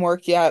home from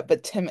work yet,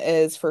 but Tim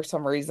is for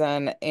some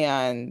reason,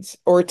 and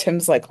or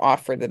Tim's like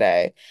off for the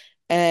day.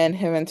 And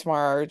him and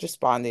Tamara are just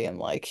bonding and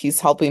like he's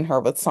helping her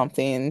with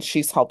something,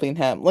 she's helping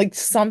him, like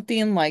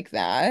something like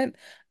that.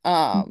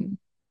 Um, Mhm.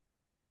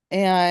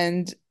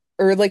 and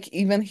or like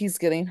even he's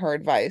getting her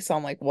advice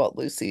on like what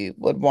Lucy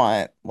would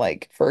want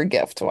like for a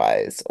gift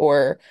wise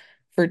or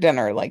for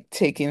dinner, like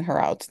taking her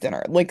out to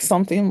dinner, like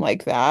something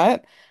like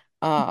that.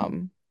 Mhm.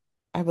 Um,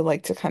 I would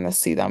like to kind of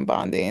see them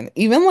bonding,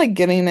 even like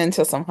getting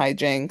into some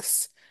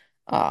hijinks.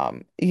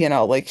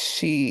 Like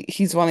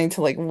he's wanting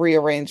to like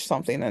rearrange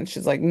something and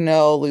she's like,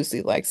 no,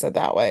 Lucy likes it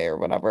that way or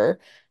whatever.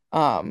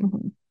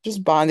 Mhm.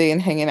 Just bonding,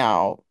 hanging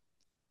out,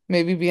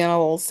 maybe being a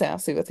little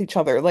sassy with each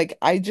other. Like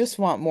I just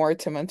want more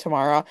Tim and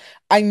Tamara.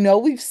 I know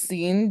we've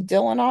seen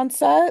Dylan on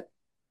set,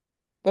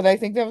 but I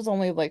think that was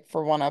only like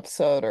for one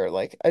episode or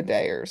like a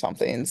day or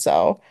something.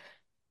 So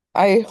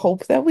I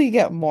hope that we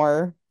get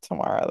more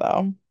tomorrow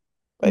though.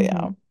 But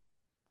yeah, Mhm.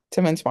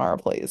 Tim and Tamara,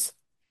 please.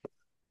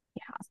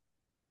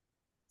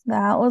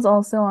 That was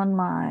also on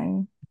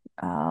my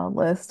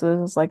list. It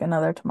was like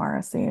another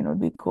Tamara scene would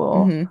be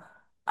cool. Hmm.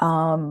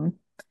 Um,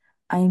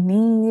 I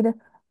need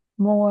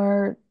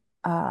more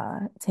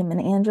Tim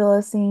and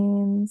Angela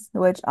scenes,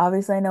 which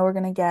obviously I know we're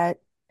gonna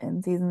get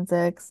in season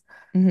 6.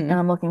 And Hmm.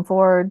 I'm looking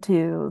forward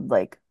to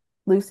like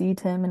Lucy,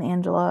 Tim, and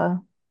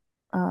Angela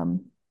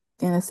um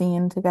in a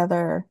scene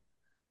together.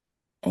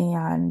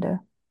 And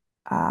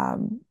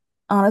um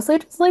honestly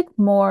just like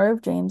more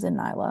of James and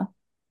Nyla.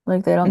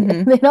 Like they don't get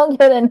Hmm. they don't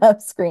get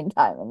enough screen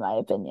time in my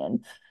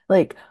opinion.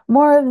 Like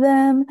more of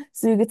them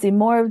so you could see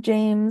more of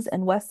James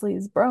and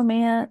Wesley's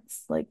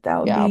bromance. Like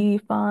that would Yeah. be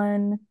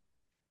fun.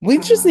 We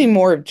just need Um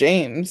more of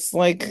James.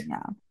 Like,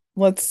 yeah.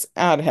 let's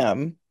add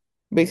him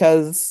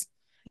because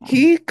Yeah.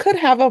 he could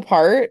have a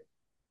part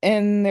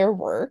in their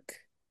work,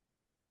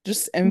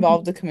 just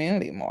involve Mhm. the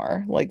community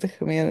more, like the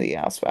community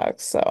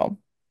aspects. So,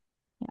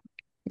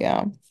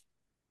 yeah.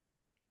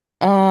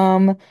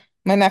 Um,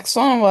 my next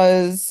one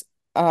was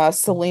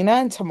Selena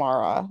and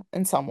Tamara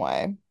in some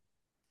way.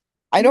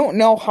 I Yeah. don't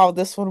know how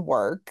this would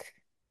work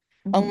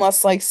Mhm.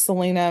 unless like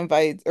Selena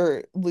invites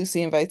or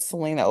Lucy invites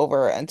Selena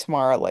over and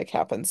Tamara like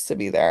happens to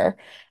be there.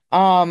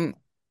 Um,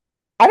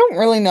 I don't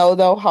really know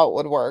though how it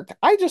would work.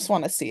 I just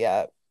want to see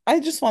it. I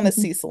just want to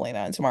Mhm. see Selena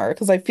and Tamara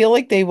because I feel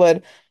like they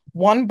would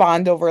one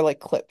bond over like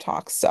clip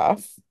talk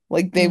stuff.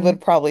 Like they Mhm.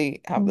 would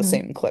probably have the Mhm.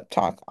 same clip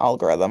talk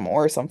algorithm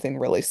or something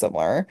really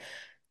similar.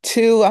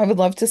 Two, I would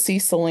love to see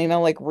Selena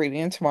like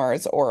reading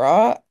Tamara's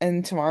aura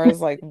and Tamara's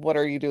like, what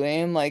are you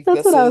doing? Like That's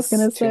this what I was is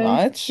gonna too say.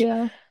 much.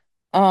 Yeah.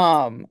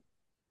 Um,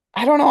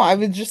 I don't know. I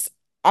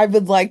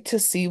would like to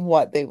see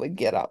what they would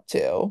get up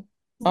to.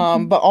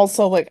 Mhm. But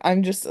also like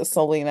I'm just a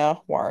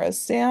Selena Juarez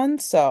stan,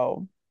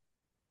 so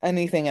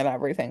anything and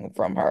everything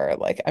from her,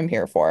 like I'm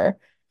here for.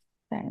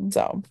 Same.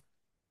 So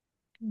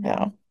Yeah.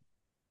 yeah.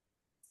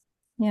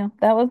 Yeah.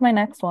 That was my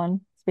next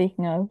one.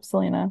 Speaking of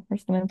Selena, we're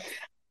just gonna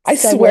I segue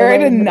swear I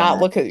right did into not that.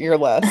 look at your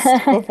list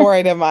before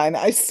I did mine.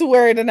 I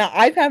swear I did not.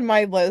 I've had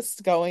my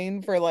list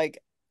going for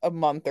like a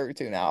month or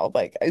two now.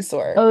 Like I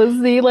swear.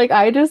 Oh, see, like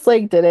I just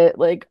like did it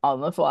like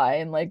on the fly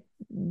in like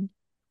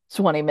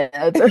 20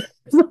 minutes or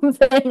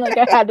something. Like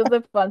I had just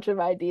a bunch of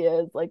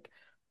ideas like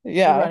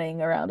Yeah.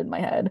 running around in my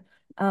head.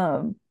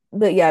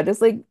 But yeah,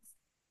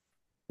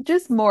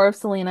 just more of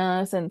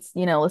Selena since,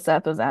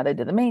 Lisette was added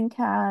to the main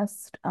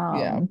cast.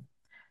 Yeah.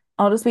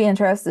 I'll just be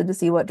interested to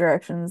see what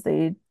directions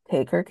they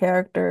take her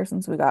character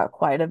since we got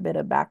quite a bit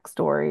of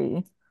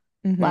backstory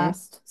Hmm.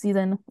 last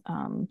season.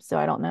 So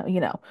I don't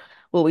know,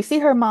 will we see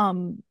her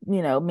mom,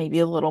 maybe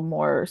a little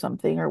more or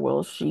something, or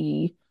will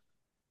she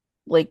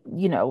like,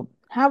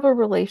 have a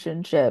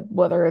relationship,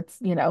 whether it's,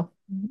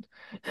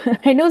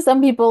 I know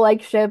some people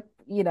like ship,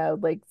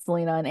 like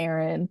Selena and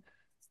Aaron,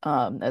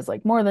 as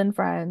like more than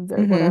friends or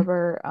Hmm.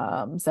 whatever.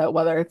 So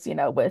whether it's,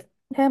 with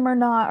him or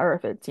not, or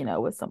if it's,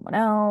 with someone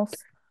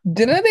else.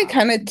 Didn't they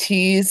kind of Um,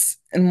 tease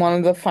in one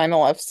of the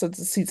final episodes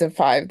of season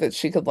five that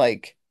she could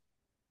like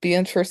be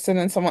interested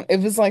in someone?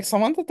 It was like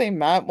someone that they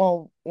met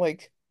while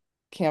like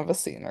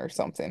canvassing or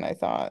something, I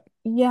thought.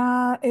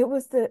 yeah, I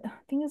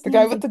think his The guy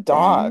name's with like the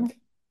dog. Ben,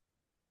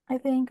 I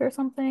think, or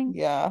something.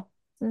 Yeah,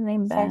 Is his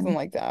name something Ben?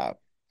 like that.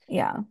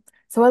 Yeah.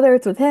 So whether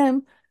it's with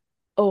him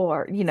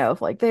or,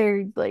 if like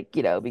they're like,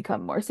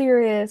 become more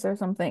serious or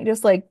something,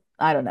 just like,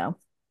 I don't know,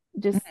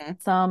 just Hmm.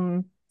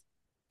 some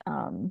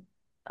um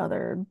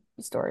other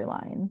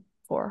storyline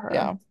for her.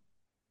 Yeah.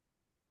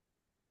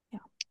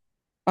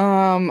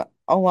 Yeah.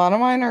 A lot of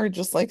mine are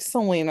just like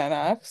Selena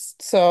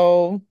next.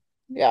 So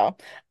yeah.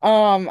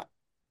 Um,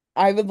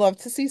 I would love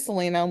to see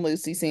Selena and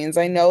Lucy scenes.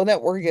 I know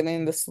that we're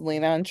getting the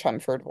Selena and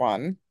Chenford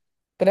one,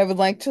 but I would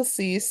like to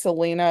see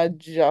Selena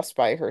just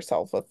by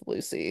herself with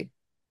Lucy.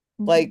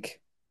 Mhm.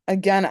 Like,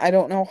 again, I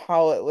don't know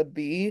how it would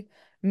be.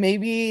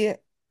 Maybe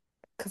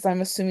because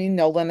I'm assuming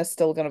Nolan is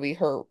still gonna be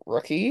her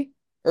rookie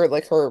or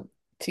like her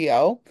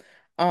TO.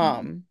 Yeah.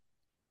 Um,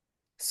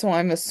 so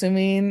I'm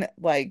assuming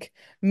like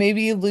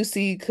maybe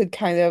Lucy could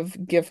kind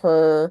of give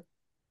her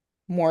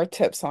more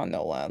tips on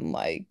Nolan,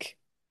 like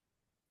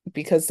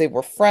because they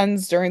were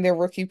friends during their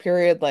rookie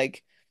period.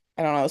 Like,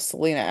 I don't know,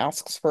 Selena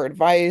asks for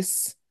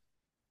advice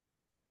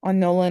on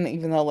Nolan,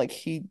 even though like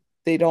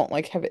they don't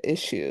like have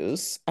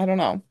issues. I don't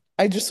know.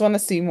 I just want to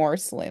see more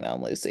Selena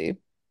and Lucy.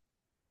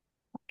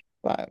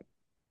 But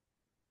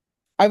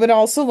I would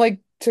also like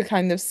to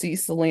kind of see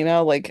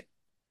Selena like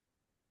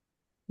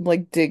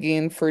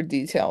digging for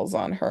details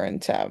on her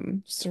and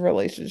Tim's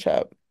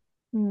relationship.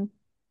 Mm.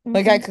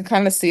 Like I Hmm. could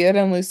kind of see it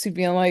and Lucy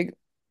being like,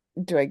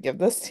 do I give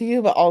this to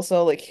you? But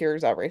also like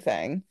here's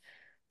everything.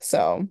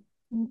 So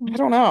I Mhm.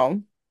 don't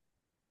know.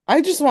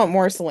 I just want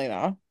more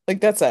Selena.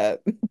 Like that's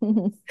it.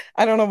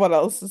 I don't know what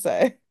else to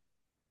say.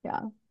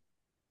 Yeah,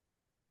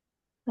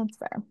 that's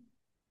fair.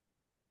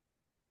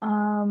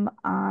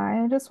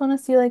 I just want to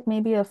see like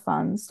maybe a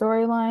fun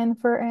storyline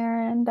for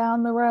Aaron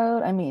down the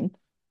road. I mean,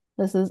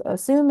 this is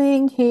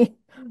assuming he,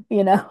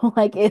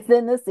 like is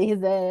in the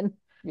season.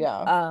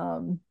 Yeah.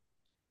 Um,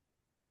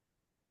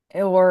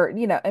 or,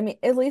 I mean,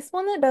 at least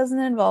one that doesn't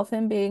involve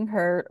him being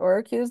hurt or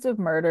accused of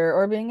murder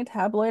or being a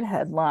tabloid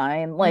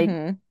headline. Like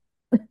Hmm.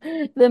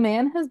 the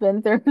man has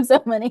been through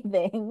so many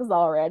things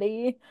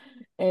already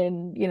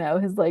in,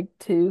 his like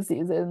 2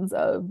 seasons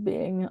of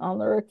being on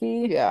the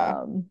Rookie.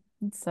 Yeah.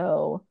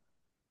 So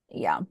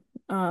yeah.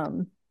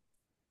 Um,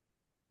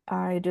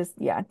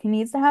 yeah, he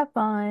needs to have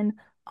fun.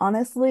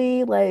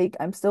 Honestly, like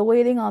I'm still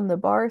waiting on the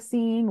bar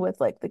scene with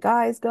like the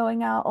guys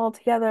going out all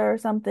together or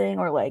something,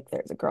 or like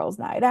there's a girls'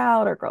 night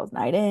out or girls'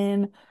 night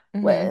in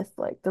Hmm. with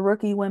like the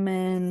Rookie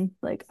women.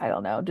 Like, I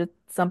don't know, just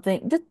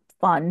something, just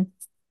fun.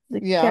 The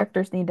Yeah.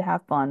 characters need to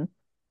have fun.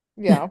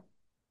 Yeah.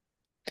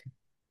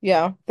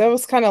 Yeah. That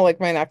was kind of like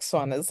my next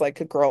one is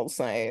like a girls'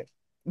 night.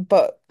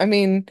 But I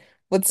mean,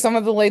 with some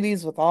of the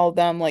ladies, with all of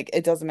them, like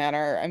it doesn't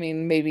matter. I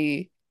mean,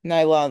 maybe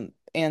Nyla and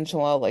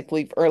Angela like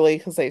leave early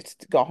because they have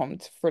to go home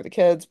for the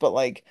kids, but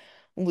like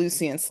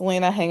Lucy and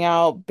Selena hang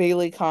out,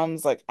 Bailey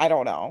comes, like I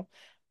don't know.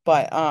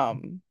 But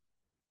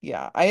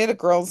yeah, I had a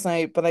girls'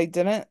 night, but I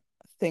didn't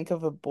think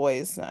of a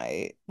boys'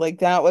 night. Like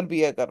that would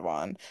be a good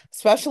one.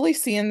 Especially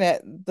seeing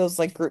that those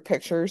like group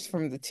pictures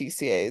from the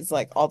TCAs,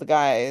 like all the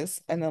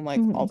guys and then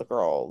like all Mhm. the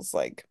girls.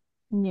 Like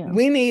Yeah.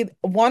 we need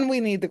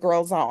the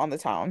girls out on the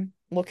town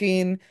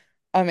looking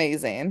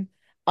amazing.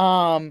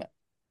 Um,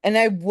 and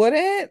I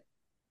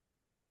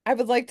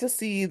would like to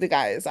see the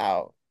guys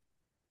out.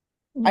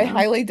 I Yeah.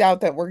 highly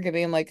doubt that we're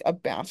getting like a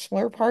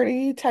bachelor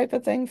party type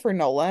of thing for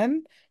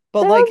Nolan.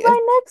 But That like was if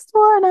my next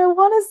one. I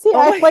want to see.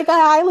 oh my I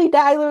highly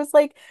doubt. I was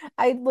like,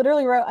 I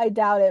literally wrote, I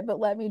doubt it, but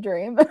let me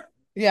dream.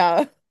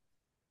 yeah.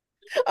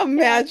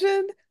 Yeah.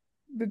 Imagine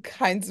the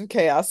kinds of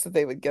chaos that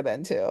they would get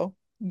into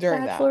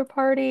during that. Bachelor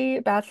party,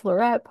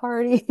 bachelorette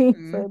party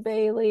Mhm. for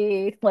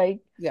Bailey.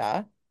 Like,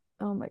 Yeah.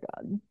 oh my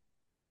God.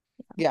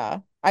 Yeah.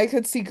 I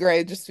could see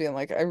Gray just being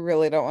like, I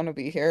really don't want to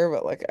be here,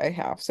 but like I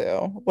have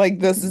to. Like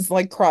this Mhm. is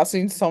like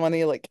crossing so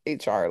many like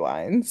HR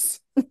lines.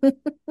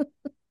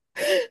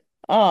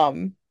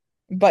 Um,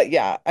 but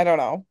yeah, I don't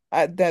know.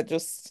 That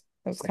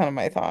was kind of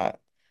my thought.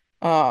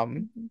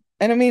 Um, Mhm.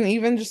 and I mean,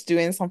 even just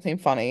doing something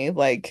funny,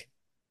 like,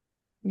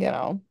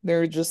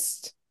 they're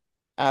just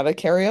at a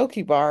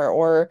karaoke bar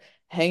or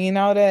hanging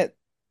out at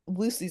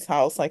Lucy's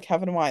house, like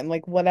having wine,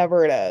 like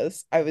whatever it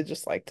is. I would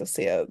just like to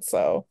see it.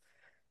 So,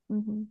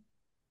 Mhm.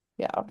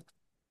 yeah.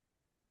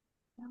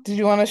 Yeah. Did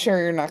you want to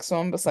share your next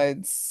one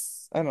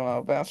besides, I don't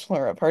know,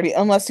 Bachelorette Party?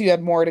 Unless you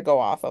had more to go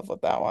off of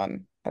with that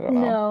one. I don't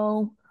know.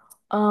 No.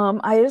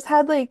 I just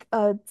had like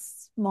a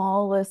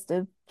small list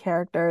of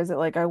characters that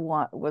like I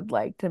would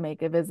like to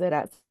make a visit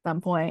at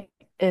some point,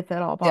 if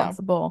at all Yeah.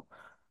 possible.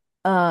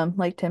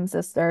 Like Tim's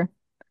sister.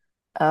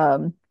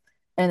 Um,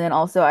 and then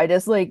also I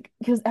just like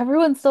because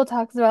everyone still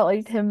talks about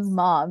like Tim's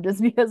mom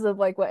just because of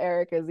like what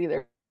Eric has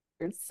either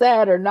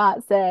said or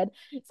not said.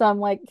 So I'm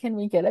like, can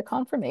we get a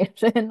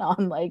confirmation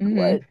on like Hmm.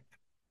 what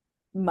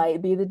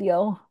might be the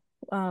deal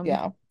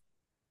Yeah.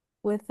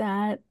 with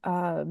that?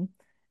 And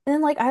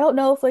then like I don't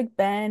know if like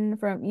Ben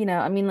from,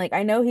 I mean like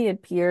I know he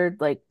appeared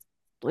like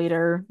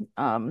later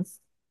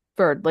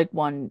for like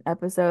one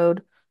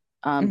episode.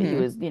 But he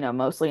Hmm. was,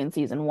 mostly in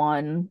season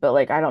one. But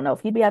like I don't know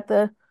if he'd be at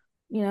the,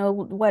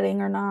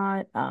 wedding or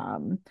not.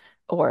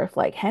 Or if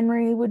like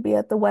Henry would be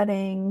at the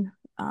wedding.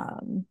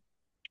 Um,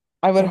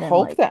 I would and then hope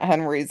like that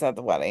Henry's at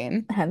the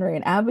wedding. Henry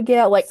and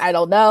Abigail. Like I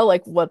don't know,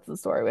 like what's the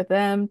story with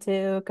them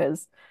too?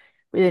 Because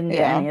we didn't get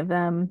Yeah. any of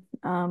them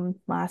My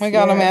last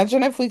God, year.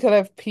 imagine if we could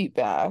have Pete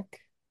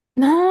back.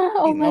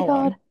 Oh Pete my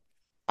God. Nolan.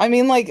 I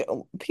mean, like,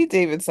 Pete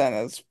Davidson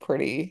is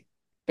pretty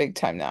big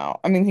time now.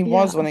 I mean, he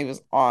was Yeah. when he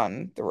was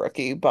on The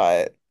Rookie,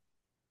 but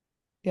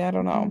yeah, I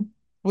don't know. Mhm.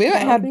 We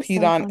haven't That would had be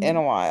Pete so on in funny.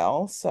 a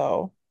while,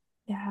 so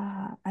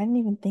Yeah, I didn't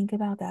even think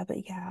about that,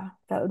 but yeah,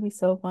 that would be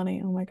so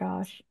funny. Oh my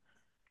gosh.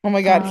 oh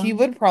my God, he Um,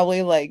 would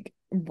probably like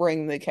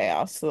bring the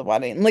chaos to the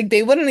wedding. Like,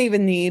 they wouldn't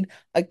even need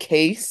a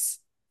case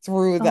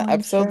through oh, the I'm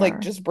episode. Like, sure.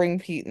 just bring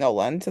Pete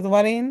Nolan to the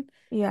wedding,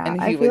 Yeah, and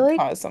I he feel would like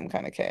cause some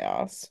kind of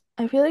chaos.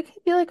 I feel like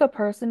he'd be like a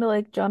person to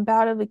like jump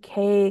out of a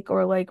cake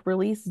or like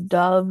release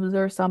doves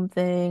or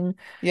something,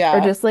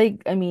 or Yeah, just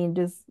like I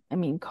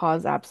mean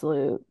cause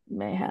absolute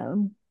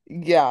mayhem,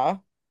 yeah,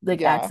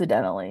 like yeah.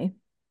 accidentally,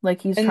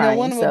 like he's And no trying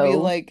one would be so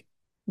like,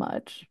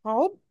 much.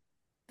 how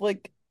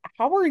like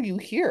how are you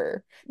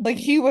here? Like Mhm.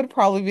 he would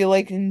probably be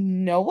like,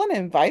 no one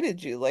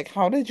invited you. Like,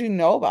 how did you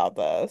know about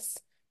this?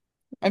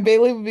 And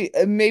Bailey would be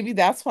maybe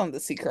that's one of the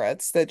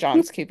secrets that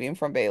John's keeping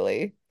from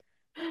Bailey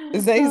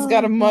is that he's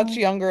got Oh a much God.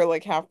 younger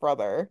like half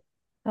brother.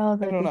 Oh,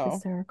 I that'd don't be know.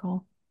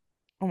 hysterical.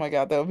 Oh my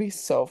God, that would be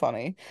so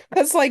funny.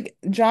 Because like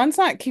John's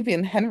not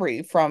keeping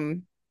Henry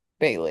from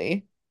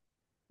Bailey.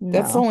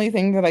 That's the No. only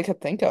thing that I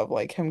could think of,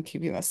 like him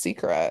keeping a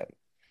secret.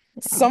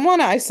 Yeah.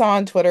 Someone I saw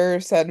on Twitter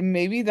said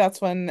maybe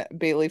that's when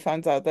Bailey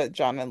finds out that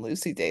John and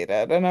Lucy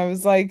dated. And I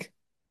was like,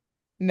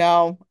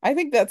 no, I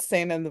think that's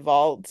staying in the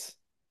vault.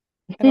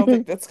 I don't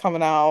think that's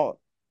coming out.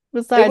 It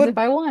Besides, would,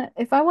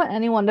 if I want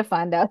anyone to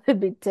find out, it'd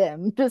be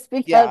Tim, just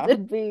because yeah,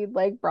 it'd be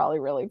like probably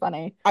really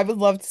funny. I would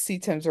love to see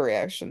Tim's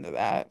reaction to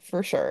that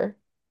for sure.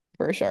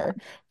 For Yeah. sure.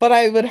 But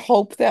I would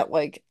hope that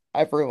like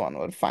everyone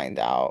would find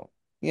out,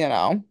 you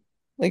know,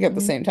 like at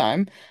the Hmm. same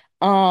time.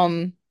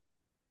 Um,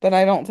 but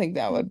I don't think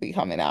that would be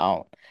coming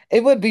out.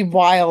 It would be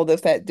wild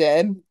if that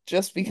did,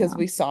 just because Yeah.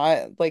 we saw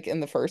it like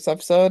in the first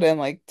episode and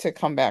like to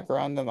come back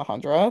around in the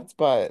 100th,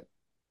 but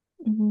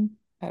Hmm.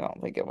 I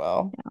don't think it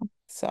will. Yeah.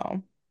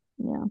 So,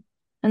 Yeah.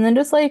 And then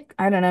just like,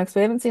 I don't know, because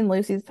we haven't seen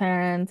Lucy's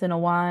parents in a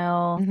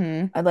while.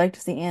 hmm. I'd like to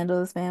see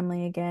Angela's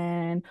family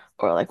again,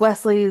 or like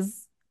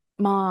Wesley's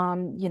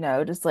mom,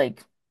 just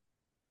like,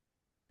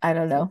 I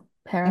don't know,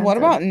 What parents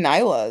of, about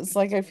Nyla's?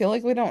 Like, I feel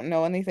like we don't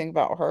know anything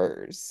about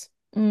hers.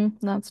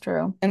 that's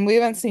true. And we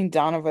haven't seen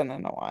Donovan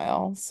in a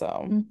while,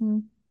 so. Hmm.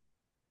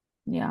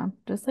 Yeah,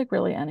 just like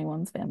really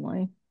anyone's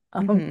family.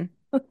 Um, Hmm.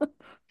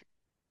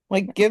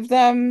 Like give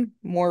them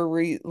more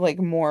like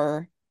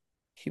more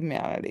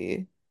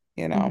humanity,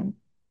 you know. mhm.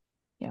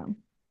 Yeah.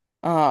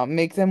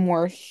 Make them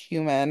more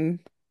human,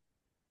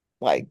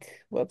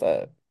 like with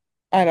it.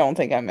 I don't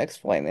think I'm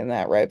explaining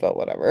that right, but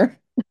whatever.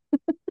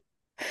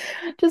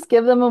 Just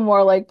give them a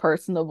more like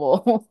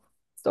personable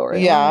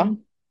Yeah. storyline.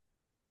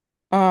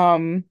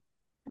 Um,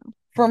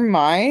 for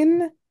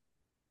mine,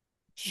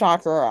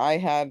 shocker, I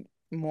had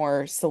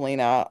more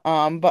Selena.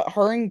 But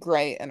her and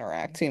Gray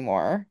interacting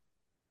more.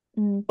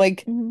 Mm.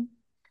 Like Hmm.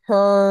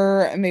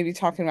 her maybe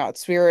talking about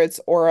spirits,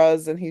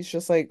 auras, and he's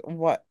just like,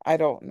 what? I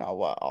don't know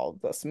what all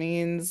this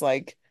means.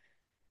 Like,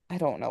 I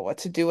don't know what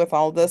to do with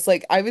all this.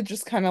 Like, I would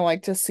just kind of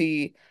like to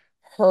see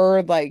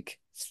her like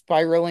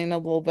spiraling a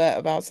little bit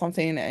about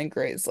something, and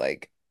Gray's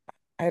like,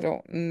 I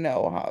don't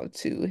know how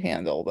to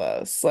handle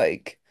this.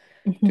 Like,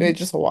 do I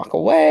just walk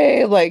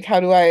away? Like,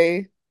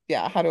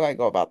 yeah, how do I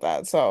go about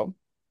that? So,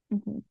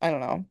 Hmm. I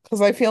don't know.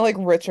 Because I feel like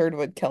Richard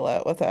would kill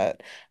it with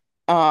it.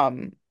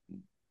 Um,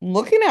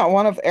 Looking at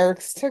one of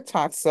Eric's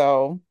TikToks,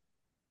 though,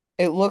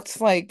 it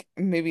looked like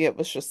maybe it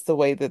was just the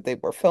way that they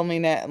were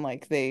filming it and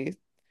like they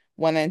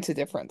went into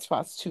different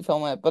spots to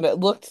film it, but it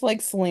looked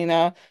like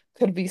Selena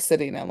could be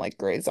sitting in like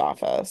Gray's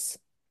office.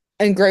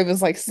 And Gray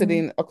was like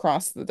Hmm. sitting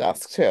across the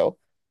desk too.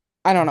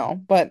 I don't know,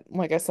 but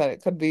like I said,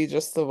 it could be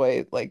just the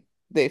way like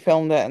they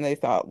filmed it and they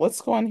thought,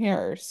 let's go in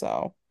here.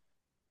 So,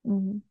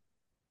 Hmm.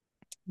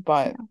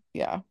 but Yeah.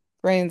 yeah,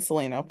 Gray and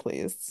Selena,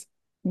 please.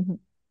 Hmm.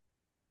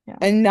 Yeah.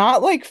 And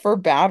not like for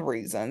bad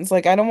reasons.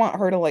 Like I don't want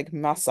her to like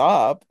mess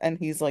up and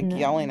he's like No.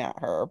 yelling at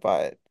her,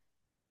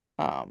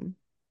 um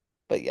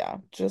but yeah,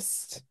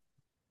 just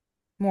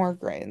more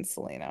Gray and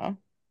Selena.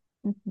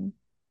 Hmm.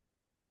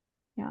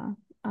 Yeah.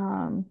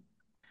 Um,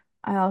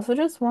 I also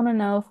just want to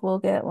know if we'll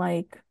get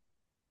like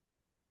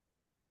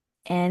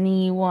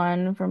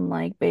anyone from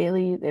like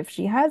Bailey, if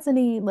she has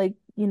any like,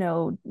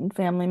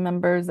 family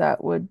members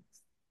that would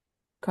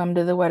come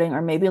to the wedding,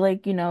 or maybe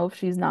like, if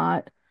she's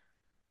not,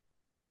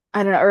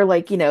 I don't know, or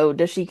like,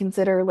 does she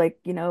consider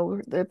like,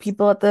 the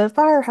people at the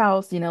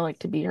firehouse, like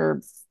to be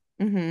her,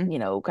 Hmm.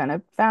 kind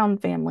of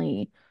found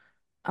family?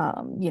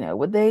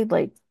 Would they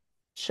like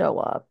show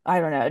up? I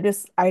don't know.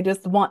 I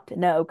just want to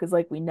know because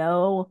like we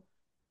know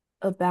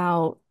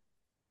about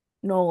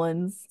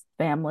Nolan's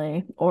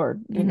family or,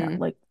 Hmm.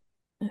 like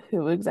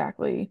who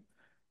exactly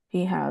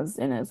he has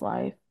in his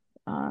life.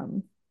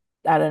 Um,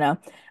 I don't know.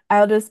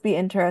 I'll just be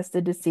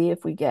interested to see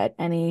if we get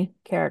any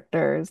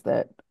characters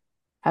that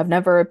have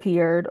never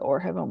appeared or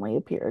have only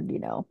appeared,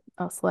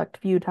 a select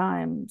few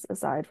times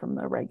aside from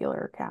the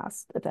regular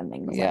cast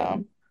attending the Yeah.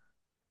 wedding.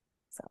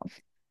 So,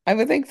 I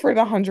would think for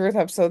the 100th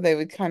episode they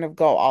would kind of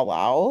go all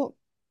out,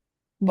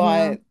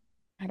 yeah. but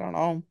I don't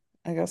know.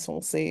 I guess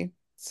we'll see.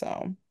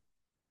 So,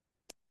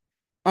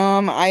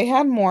 I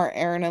had more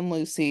Aaron and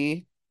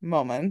Lucy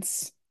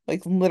moments,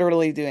 like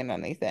literally doing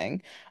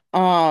anything.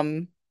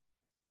 Um,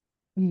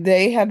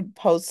 They had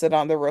posted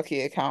on the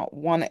rookie account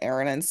one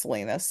Aaron and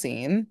Selena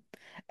scene,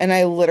 and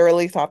I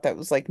literally thought that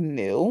was like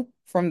new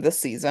from the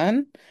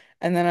season.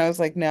 And then I was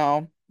like,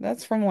 no,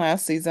 that's from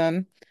last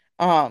season.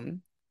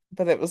 Um,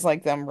 but it was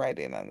like them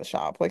writing in the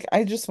shop. Like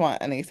I just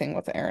want anything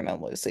with Aaron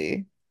and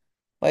Lucy.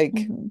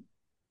 Like Hmm.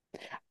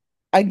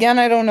 again,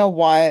 I don't know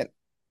what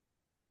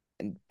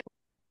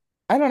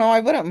I don't know. I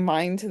wouldn't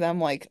mind to them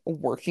like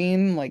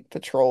working like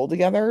patrol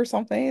together or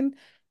something,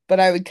 but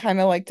I would kind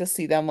of like to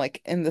see them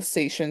like in the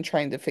station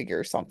trying to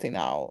figure something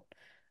out.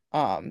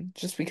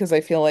 Just because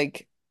I feel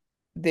like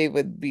they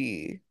would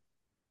be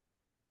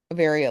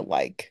very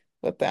alike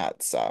with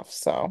that stuff.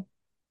 So,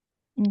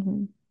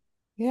 Hmm.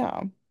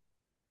 yeah.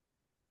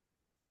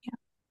 Yeah.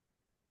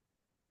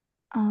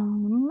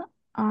 Um,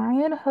 I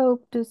had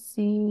hoped to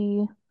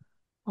see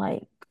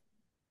like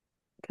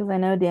because I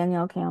know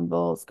Danielle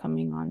Campbell's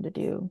coming on to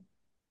do,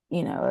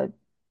 a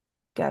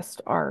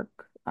guest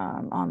arc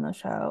on the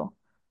show.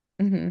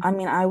 Hmm. I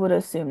mean, I would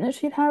assume that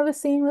she'd have a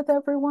scene with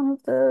every one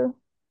of the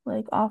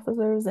like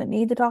officers that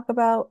need to talk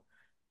about,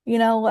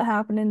 what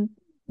happened in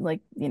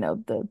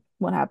the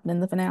what happened in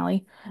the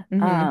finale.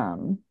 Hmm.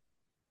 Um,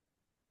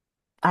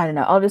 I don't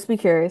know. I'll just be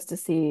curious to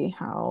see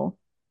how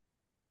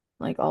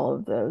like all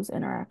of those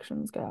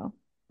interactions go.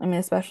 I mean,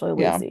 especially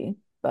Yeah. Lucy,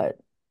 but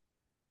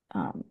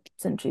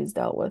since she's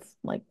dealt with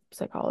like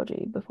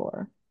psychology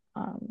before.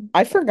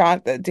 I But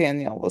forgot that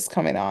Danielle was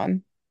coming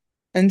on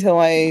until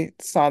yeah. I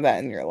saw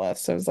that in your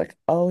list. I was like,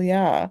 oh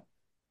yeah.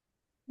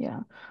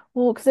 Yeah.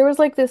 Well, because there was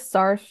like this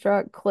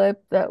Starstruck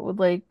clip that would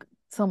like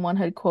someone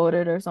had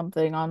quoted or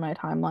something on my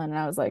timeline, and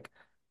I was like,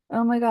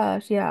 oh my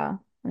gosh, yeah.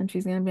 And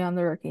she's gonna be on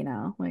The Rookie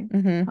now. Like,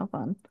 Hmm. how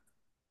fun.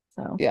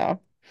 So, Yeah.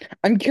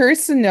 I'm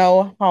curious to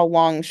know how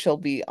long she'll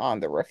be on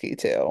the rookie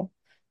too.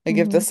 Like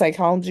if the hmm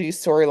psychology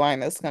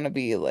storyline is going to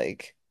be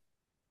like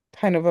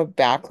kind of a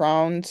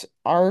background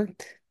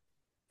arc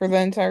for the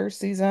entire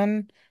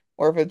season,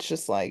 or if it's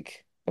just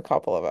like a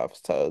couple of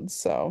episodes.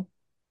 So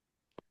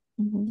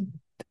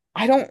hmm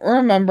I don't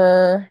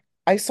remember.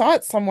 I saw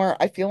it somewhere.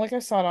 I feel like I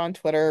saw it on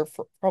Twitter,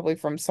 probably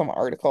from some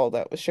article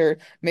that was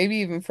shared, maybe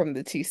even from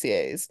the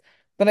TCAs.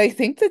 But I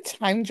think the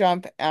time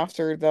jump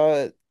after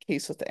the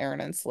case with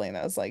Aaron and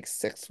Selena is like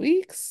 6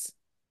 weeks.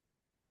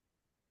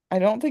 I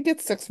don't think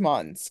it's 6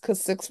 months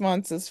because 6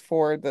 months is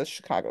for the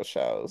Chicago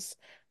shows.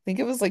 I think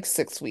it was like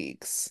 6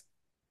 weeks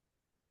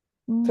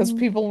because mm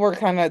people were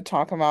kind of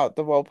talking about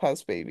the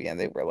Lopez baby and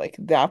they were like,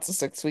 that's a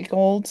 6 week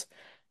old.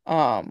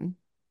 Um,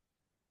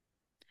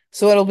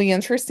 so it'll be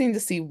interesting to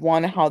see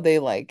one, how they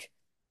like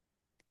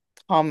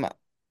come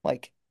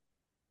like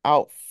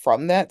out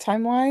from that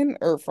timeline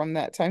or from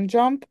that time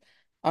jump.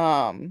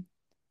 Um,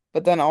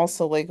 but then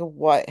also like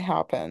what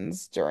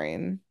happens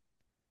during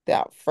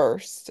that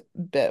first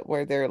bit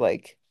where they're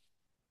like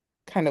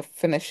kind of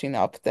finishing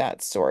up that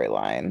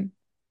storyline.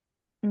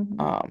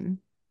 hmm Um,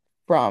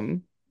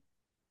 from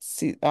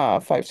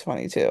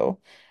 522.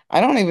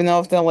 I don't even know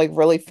if they'll like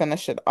really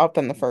finish it up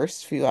in the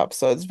first few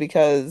episodes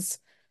because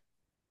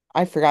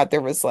I forgot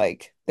there was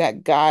like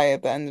that guy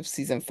at the end of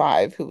season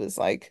 5 who was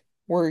like,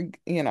 we're,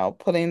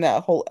 putting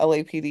that whole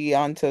LAPD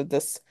onto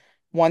this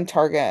one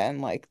target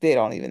and like they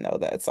don't even know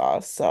that it's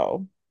us.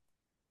 So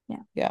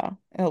Yeah. yeah,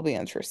 it'll be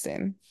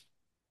interesting.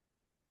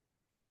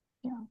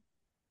 Yeah.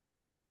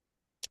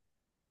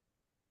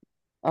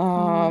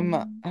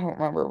 I don't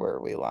remember where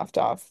we left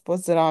off.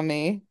 Was it on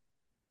me?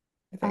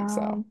 I think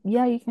so.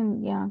 Yeah,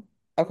 yeah,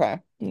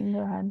 Okay. you can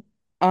go ahead.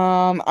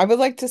 I would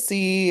like to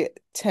see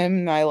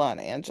Tim, Nyla,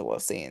 and Angela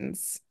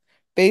scenes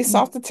based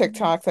off the Mhm.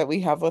 TikTok that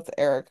we have with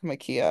Eric,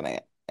 Makia,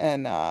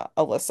 and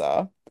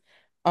Alyssa.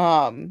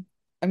 Um,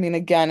 I mean,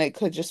 again, it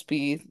could just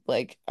be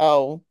like,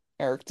 oh,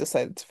 Eric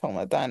decided to film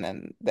it then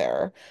and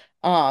there.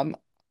 Um,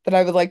 but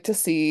I would like to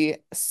see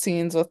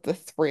scenes with the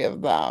three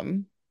of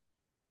them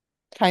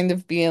kind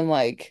of being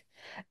like,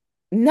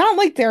 not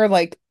like they're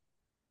like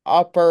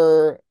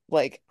upper,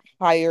 like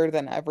higher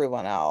than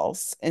everyone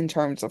else in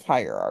terms of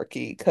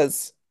hierarchy,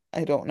 because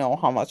I don't know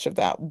how much of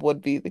that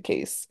would be the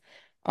case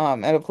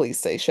at a police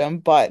station,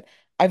 but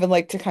I would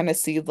like to kind of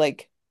see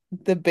like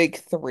the big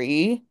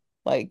three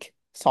like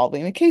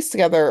solving a case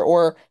together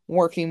or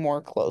working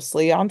more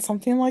closely on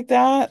something like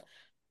that.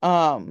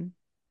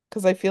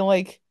 Because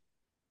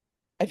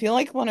I feel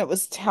like when it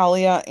was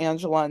Talia,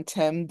 Angela, and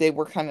Tim, they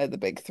were kind of the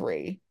big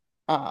three.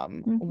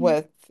 hmm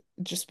With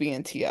just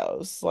being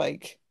TOs.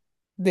 Like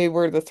they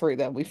were the three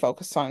that we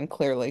focused on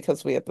clearly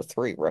because we had the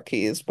three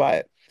rookies.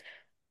 But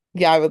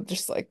yeah, I would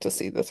just like to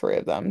see the three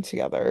of them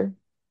together.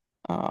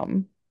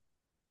 Um,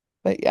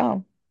 but yeah,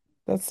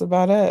 that's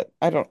about it.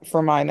 I don't,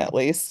 for mine at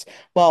least.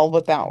 Well,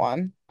 with that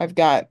one, I've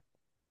got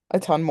a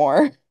ton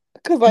more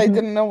because I hmm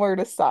didn't know where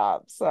to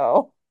stop.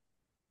 So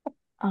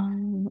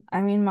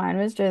I mean, mine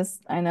was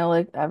just, I know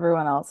like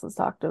everyone else has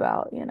talked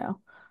about,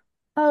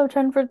 oh,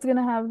 Chenford's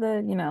gonna have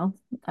the,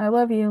 I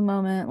love you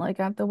moment like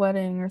at the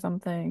wedding or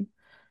something.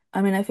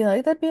 I mean, I feel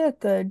like that'd be a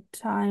good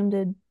time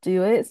to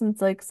do it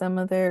since like some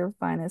of their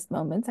finest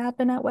moments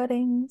happen at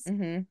weddings.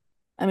 hmm.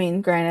 I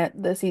mean,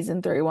 granted, the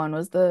season 3 one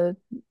was the,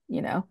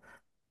 you know,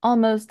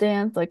 almost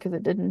dance, like, because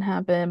it didn't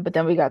happen, but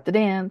then we got the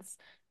dance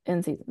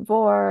in season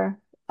 4.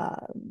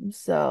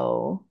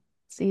 So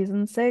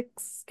season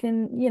 6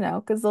 can,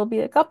 because there'll be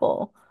a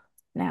couple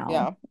now.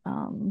 Yeah,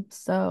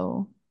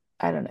 So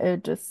I don't know,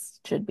 it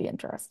just should be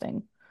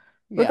interesting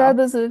yeah,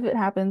 regardless of if it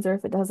happens or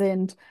if it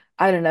doesn't.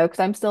 I don't know, because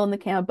I'm still in the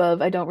camp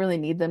of I don't really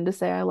need them to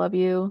say I love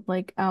you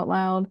like out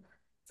loud.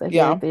 So I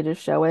feel like yeah, they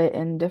just show it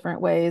in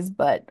different ways,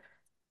 but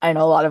I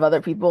know a lot of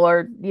other people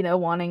are,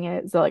 wanting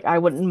it. So like I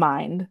wouldn't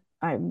mind.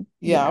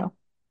 yeah.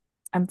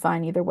 I'm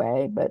fine either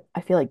way, but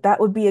I feel like that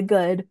would be a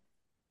good,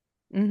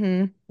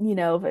 Hmm.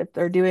 if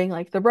they're doing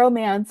like the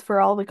romance for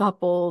all the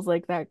couples,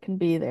 like that can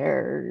be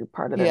their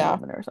part of their Yeah,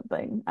 moment or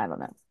something. I don't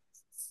know.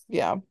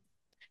 yeah.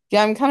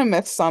 Yeah, I'm kind of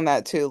mixed on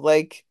that too.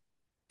 Like,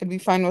 I'd be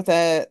fine with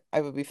it.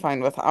 I would be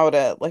fine without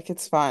it. Like,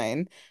 it's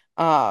fine.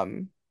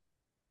 Um,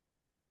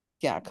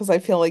 yeah, because I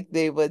feel like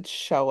they would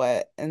show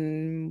it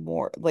in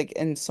more, like,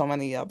 in so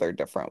many other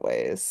different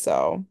ways.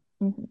 So,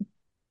 Mhm.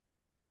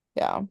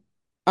 Yeah.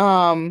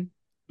 Um,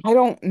 I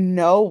don't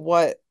know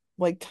what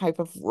like type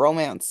of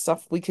romance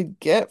stuff we could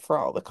get for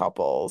all the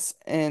couples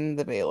in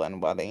the Balin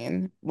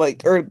wedding.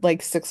 Like or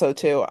like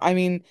 602. I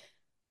mean,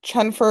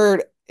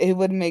 Chenford, it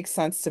would make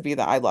sense to be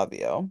the I love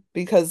you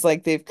because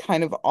like they've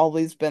kind of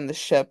always been the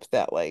ship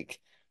that like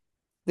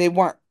they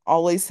weren't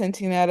always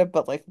hinting at it,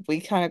 but like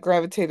we kind of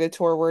gravitated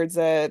towards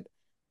it.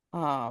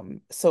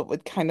 So it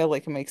would kind of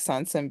like make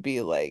sense and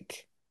be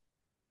like,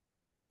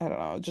 I don't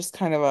know, just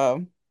kind of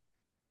a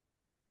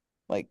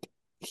like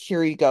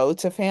here you go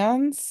to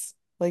fans.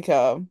 Like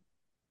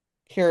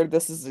here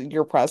this is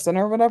your present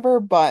or whatever.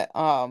 But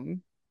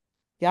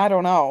yeah, I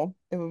don't know.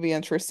 It would be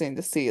interesting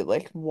to see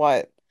like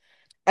what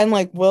and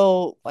like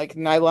will like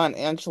Nyla and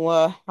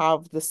Angela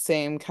have the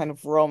same kind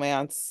of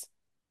romance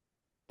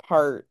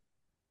part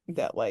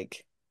that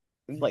like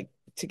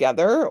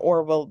together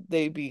or will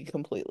they be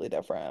completely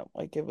different?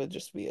 Like it would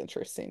just be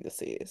interesting to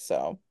see.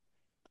 So,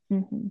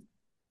 Hmm.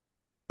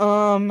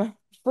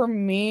 for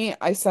me,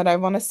 I said I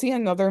want to see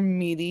another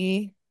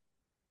meaty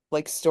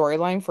like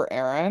storyline for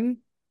Aaron.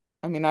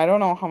 I mean, I don't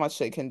know how much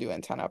they can do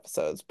in 10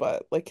 episodes,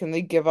 but like can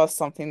they give us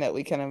something that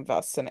we can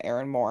invest in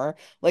Aaron more?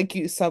 Like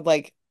you said,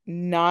 like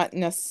not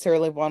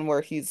necessarily one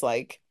where he's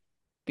like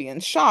being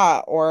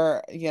shot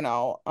or,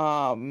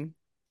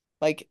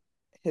 like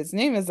his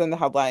name is in the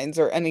headlines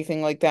or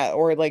anything like that,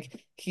 or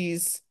like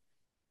he's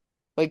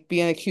like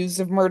being accused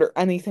of murder,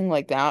 anything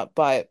like that,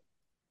 but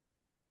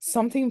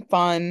something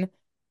fun.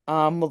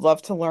 Would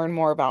love to learn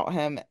more about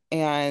him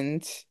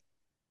and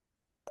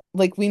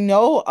like we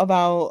know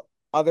about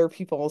other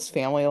people's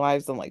family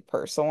lives and like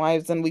personal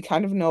lives, and we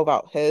kind of know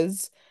about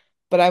his,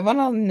 but I want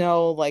to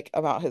know like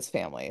about his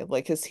family.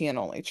 Like, is he an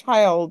only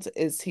child?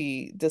 Does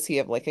he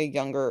have like a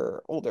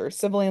younger, older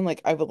sibling?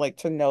 Like, I would like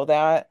to know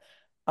that.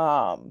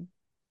 Um,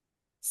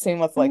 Same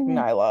with I like mean,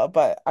 Nyla,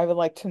 but I would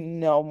like to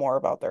know more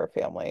about their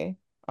family.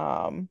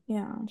 Um,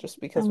 yeah.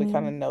 just I because we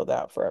kind of mean, know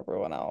that for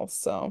everyone else.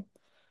 So,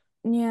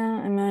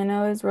 yeah, I mean, I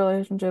know his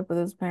relationship with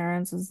his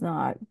parents is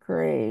not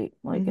great,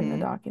 like in the mhm.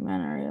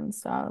 documentary and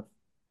stuff.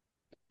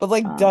 But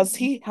like, does Um,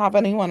 he have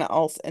anyone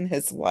else in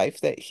his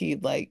life that he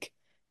like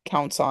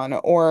counts on?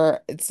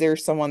 Or is there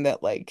someone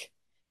that like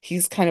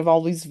he's kind of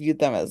always viewed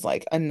them as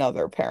like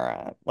another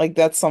parent? Like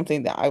that's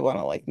something that I want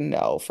to like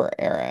know for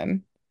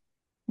Aaron.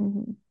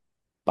 mhm.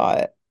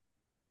 But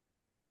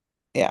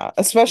yeah,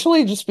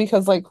 especially just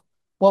because like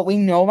what we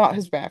know about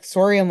his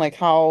backstory and like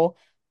how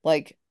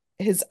like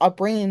his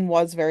upbringing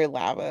was very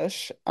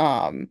lavish.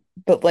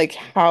 But like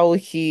how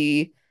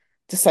he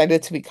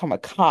decided to become a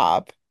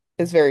cop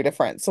is very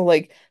different. So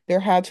like there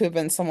had to have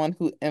been someone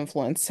who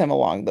influenced him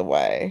along the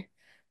way,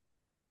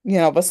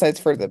 besides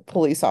for the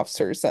police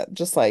officers that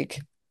just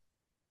like,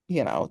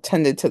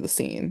 tended to the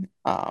scene.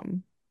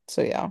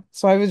 So yeah.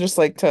 So I would just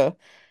like to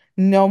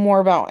know more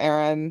about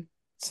Aaron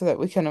so that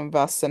we can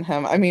invest in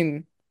him. I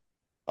mean,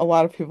 a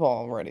lot of people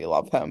already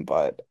love him,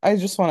 but I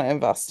just want to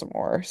invest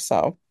more.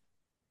 So,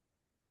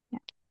 Yeah.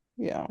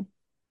 yeah.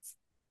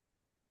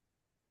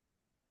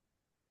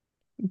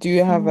 Do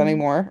you have any Um,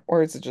 more,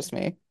 or is it just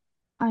me?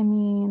 I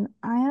mean,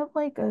 I have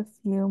like a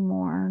few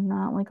more,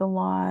 not like a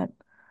lot.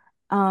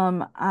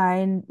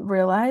 I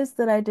realized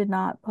that I did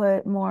not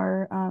put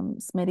more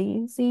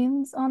Smitty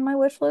scenes on my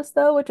wish list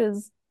though, which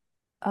is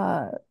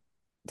uh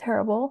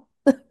terrible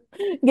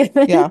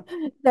given Yeah,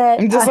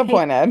 that I'm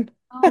disappointed.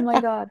 oh my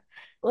God.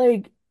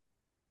 Like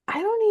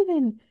I don't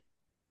even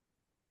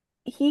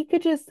he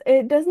could just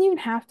it doesn't even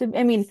have to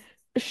I mean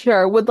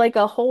sure would like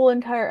a whole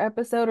entire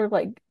episode or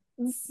like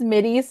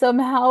Smitty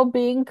somehow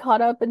being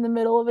caught up in the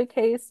middle of a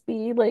case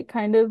be like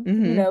kind of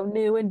Hmm.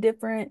 new and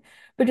different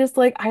but just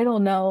like I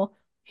don't know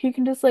he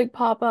can just like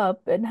pop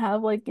up and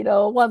have like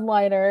a one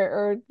liner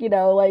or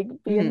like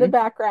be in the Hmm.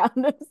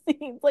 background of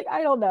scenes like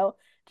I don't know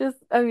just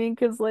I mean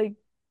because like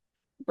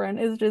Brent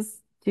is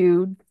just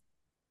too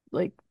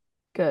like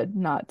good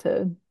not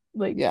to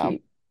like Yeah,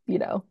 keep,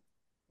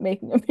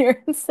 making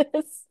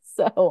appearances.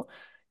 So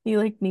he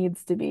like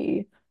needs to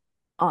be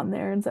on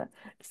there and so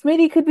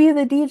Smitty could be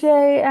the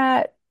DJ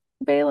at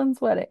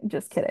Balin's wedding.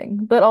 Just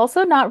kidding. But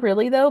also not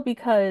really though,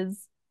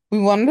 because we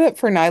wanted it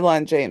for Nyla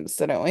and James,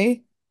 didn't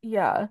we?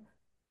 yeah.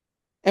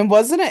 And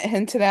wasn't it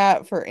hinted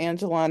at for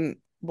Angela and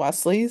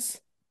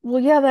Wesley's? Well,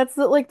 yeah, that's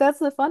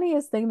the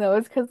funniest thing though,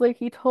 is because like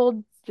he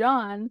told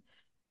John,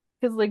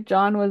 because like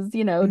John was,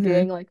 doing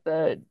Hmm. like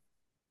the,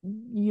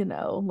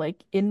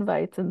 like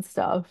invites and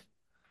stuff.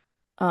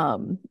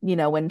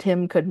 When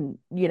Tim couldn't,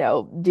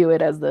 do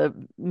it as the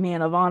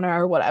man of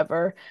honor or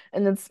whatever.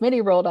 And then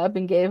Smitty rolled up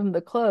and gave him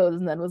the clothes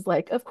and then was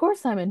like, Of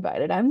course I'm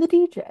invited. I'm the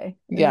DJ.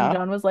 And then Yeah,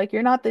 John was like,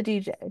 You're not the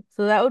DJ.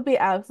 So that would be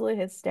absolutely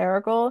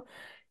hysterical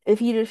if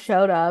he just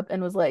showed up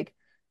and was like,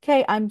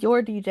 Okay, I'm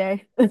your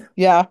DJ.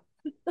 yeah.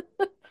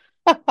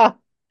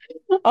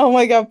 Oh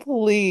my God,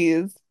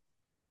 please.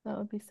 That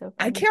would be so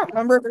I funny. can't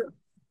remember.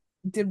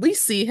 Did we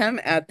see him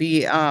at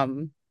the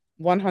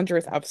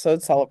 100th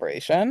episode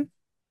celebration?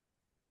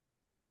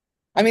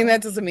 I mean,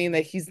 that Oh, doesn't mean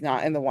that he's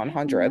not in the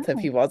I don't 100th if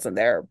he know. wasn't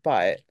there,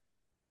 but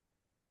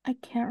I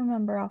can't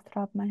remember off the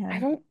top of my I head.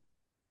 don't.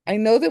 I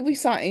know that we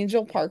saw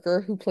Angel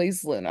Parker, who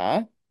plays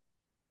Luna,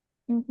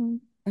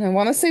 Hmm. and I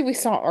want to say we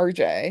saw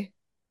RJ,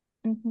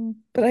 Hmm.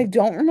 but I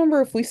don't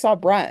remember if we saw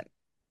Brent.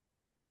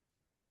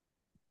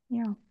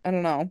 Yeah. I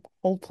don't know.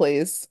 Hold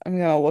please. I'm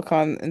gonna look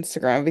on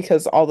Instagram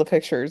because all the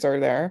pictures are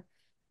there,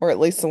 or at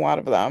least a lot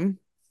of them.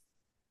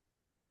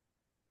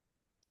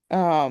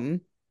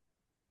 Um,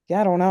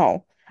 yeah, I don't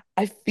know.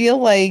 I feel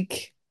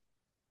like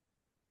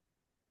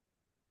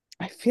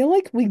I feel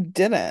like we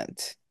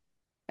didn't.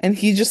 And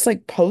he just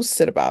like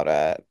posted about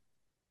it.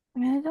 I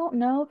mean, I don't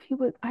know if he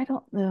would, I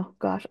don't know.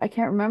 Gosh, I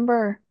can't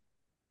remember.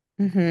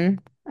 Hmm.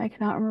 I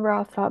cannot remember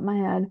off the top of my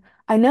head.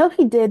 I know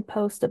he did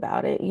post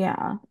about it,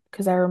 yeah,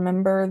 because I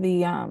remember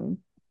the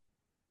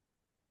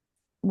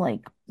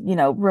like,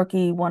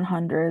 rookie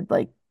 100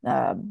 like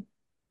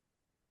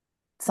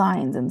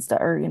signs and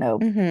stuff, or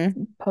Hmm.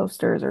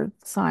 posters or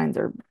signs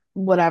or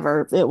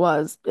whatever it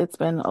was. It's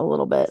been a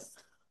little bit.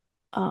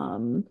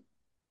 Um,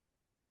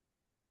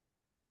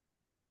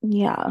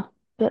 yeah,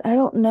 but I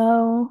don't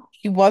know.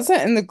 He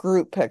wasn't in the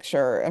group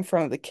picture in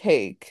front of the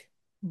cake,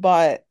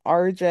 but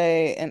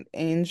RJ and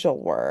Angel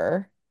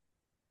were.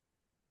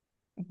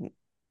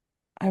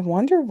 I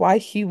wonder why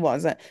he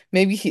wasn't.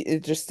 Maybe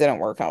it just didn't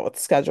work out with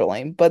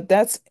scheduling, but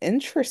that's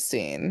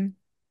interesting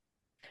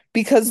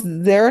because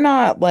they're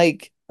not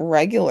like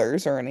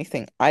regulars or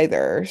anything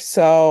either.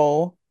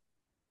 So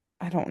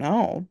I don't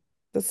know.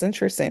 That's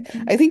interesting.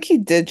 Mhm. I think he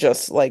did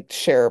just like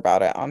share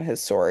about it on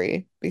his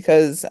story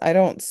because I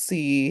don't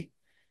see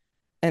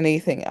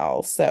anything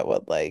else that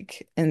would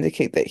like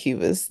indicate that he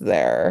was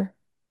there.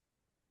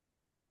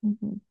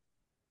 Mhm.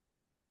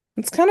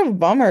 It's kind of a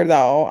bummer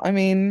though. I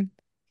mean,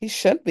 he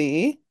should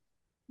be,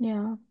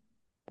 Yeah.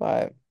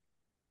 but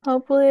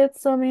Hopefully it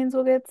still means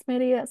we'll get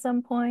Smitty at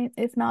some point,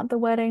 if not the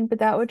wedding, but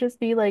that would just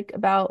be like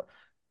about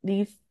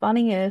the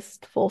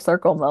funniest full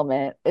circle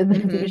moment is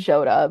if he hmm.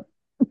 showed up.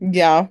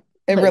 Yeah,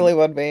 it Like really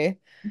would be.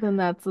 then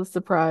that's a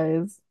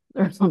surprise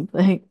or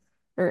something.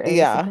 Or a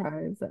Yeah.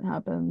 surprise that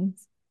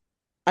happens.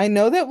 I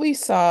know that we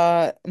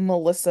saw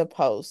Melissa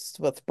post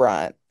with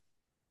Brent.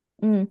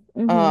 Mm,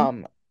 hmm.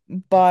 Um,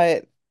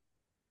 but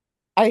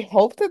I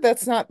hope that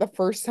that's not the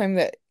first time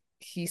that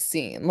he's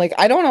seen. Like,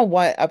 I don't know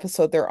what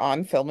episode they're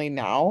on filming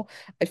now.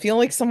 I feel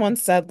like someone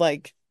said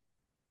like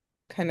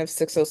kind of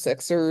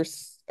 606 or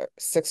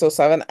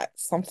 607,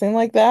 something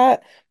like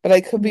that, but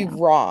I could be Yeah.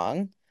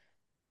 wrong.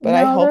 But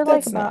I No, they're hope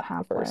like that's about not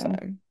the first halfway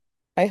time.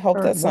 I hope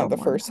or a that's little not the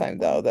more than first time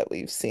though halfway. that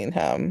we've seen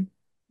him.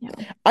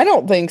 Yeah. I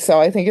don't think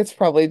so. I think it's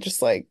probably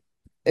just like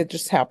it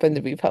just happened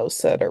to be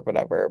posted or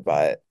whatever,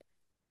 but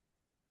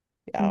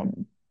yeah.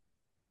 Hmm.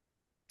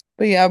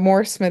 But yeah,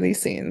 more Smitty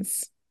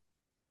scenes.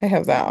 I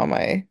have that Yeah. on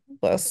my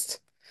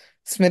list.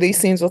 Smitty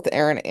scenes with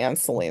Aaron and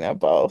Selena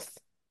both.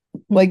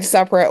 Like Hmm.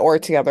 separate or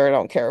together, I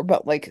don't care,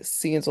 but like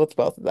scenes with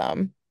both of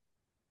them.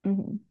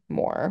 Hmm.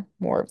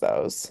 More of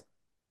those.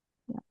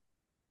 Yeah.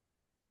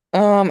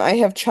 I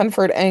have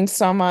Chenford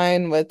Angst on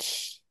mine,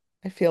 which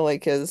I feel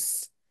like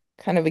is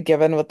kind of a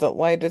given with the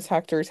lie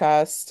detector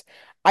test.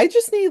 I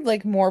just need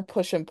like more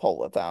push and pull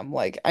with them.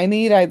 Like I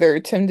need either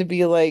Tim to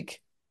be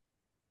like,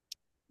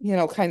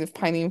 kind of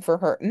pining for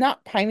her,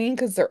 not pining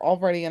because they're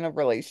already in a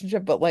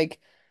relationship, but like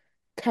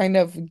kind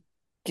of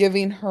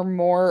giving her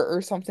more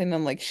or something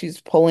and like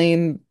she's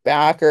pulling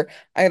back or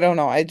I don't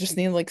know. I just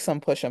need like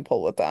some push and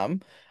pull with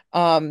them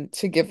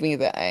to give me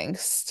the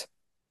angst.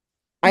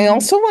 I Hmm.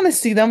 also want to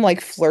see them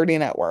like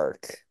flirting at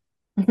work,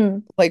 Hmm.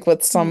 like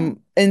with Yeah.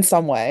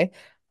 some way.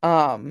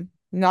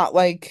 Not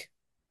like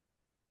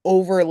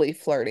overly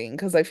flirting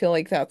because I feel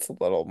like that's a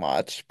little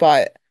much,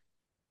 but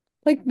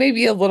like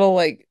maybe a little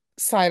like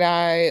side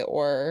eye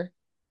or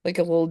like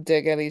a little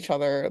dig at each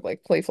other,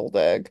 like playful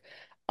dig.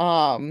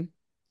 Um,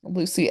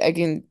 Lucy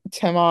egging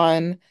Tim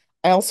on.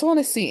 I also want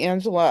to see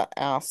Angela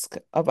ask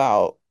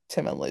about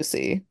Tim and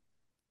Lucy.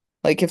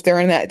 Like if they're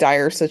in that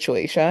dire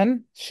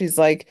situation, she's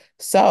like,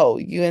 "So,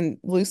 you and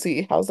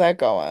Lucy, how's that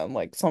going?"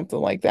 Like something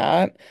like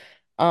that.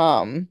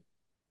 Um,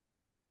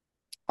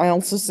 I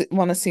also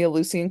want to see a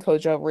Lucy and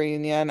Kojo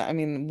reunion. I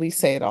mean, we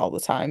say it all the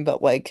time,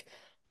 but like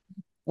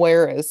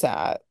where is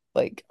that?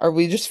 Like, are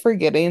we just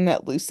forgetting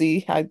that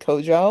Lucy had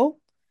Kojo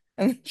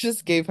and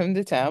just gave him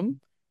to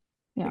Tim?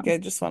 Yeah. Like, I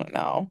just want to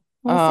know.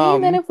 We'll see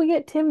then if we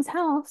get Tim's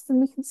house,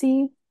 then we can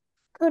see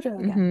Kojo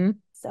again. Hmm.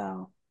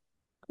 So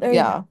there you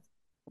Yeah. go.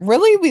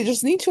 Really, we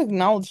just need to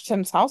acknowledge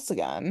Tim's house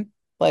again.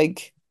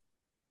 Like,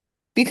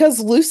 because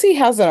Lucy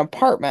has an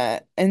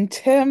apartment and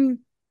Tim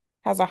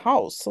has a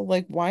house. So,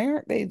 like, why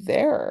aren't they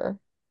there?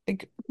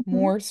 Like,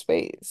 Hmm. more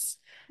space.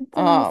 It's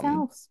a nice Um,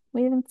 house.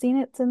 We haven't seen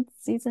it since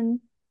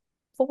season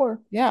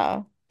 4.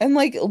 yeah. And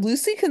like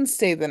Lucy can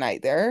stay the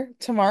night there.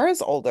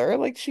 Tamara's older.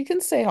 Like she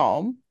can stay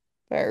home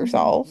by Hmm.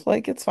 herself.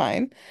 Like it's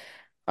fine.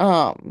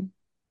 Um,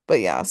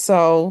 but yeah,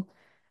 so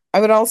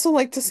I would also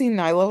like to see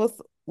Nyla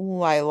with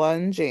Lila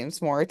and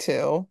James more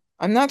too.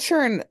 I'm not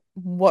sure in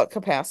what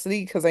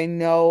capacity because I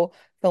know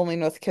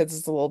filming with kids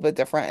is a little bit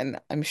different,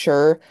 and I'm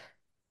sure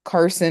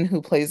Carson,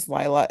 who plays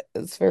Lila,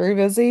 is very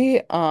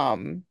busy.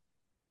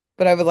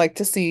 But I would like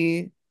to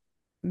see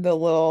the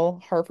little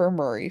Harper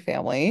Murray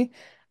family.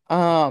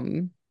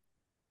 Um,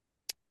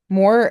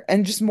 more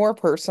and just more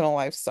personal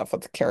life stuff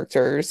with the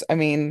characters. I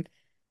mean,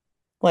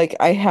 like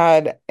I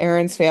had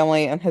Aaron's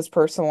family and his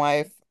personal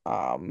life,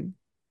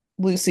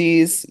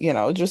 Lucy's,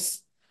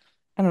 just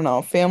I don't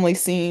know, family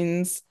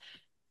scenes.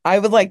 I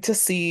would like to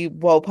see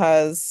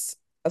Lopez,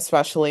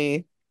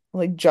 especially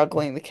like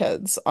juggling the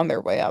kids on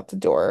their way out the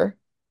door,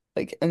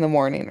 like in the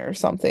morning or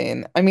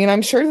something. I mean,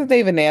 I'm sure that they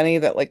have a nanny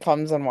that like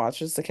comes and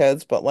watches the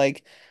kids, but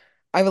like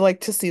I would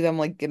like to see them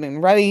like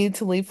getting ready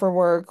to leave for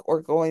work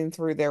or going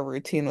through their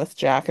routine with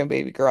Jack and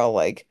baby girl,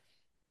 like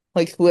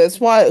who is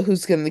what,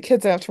 who's getting the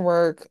kids after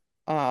work,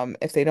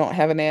 if they don't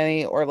have a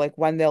nanny, or like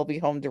when they'll be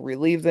home to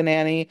relieve the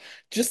nanny,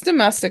 just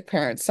domestic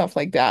parents, stuff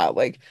like that.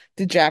 Like,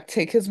 did Jack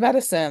take his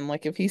medicine?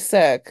 Like, if he's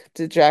sick,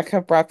 did Jack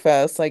have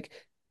breakfast? Like,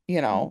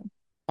 you know,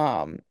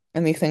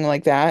 anything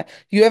like that.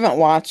 You haven't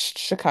watched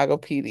Chicago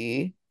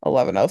PD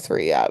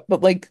 1103 yet,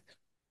 but like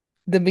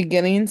the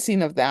beginning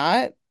scene of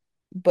that,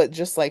 but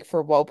just like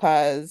for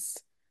Lopez,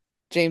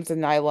 James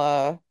and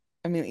Nyla,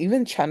 I mean,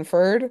 even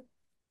Chenford.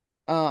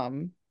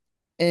 Um,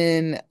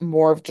 in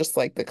more of just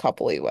like the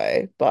coupley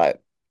way,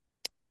 but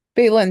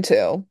Balin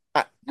too.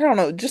 I don't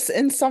know, just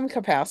in some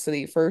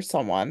capacity for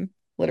someone,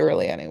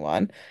 literally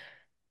anyone.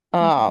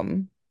 Mhm.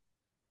 Um,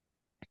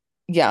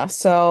 yeah,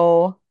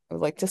 so I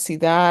would like to see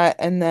that.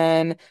 And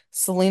then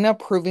Selena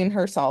proving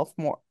herself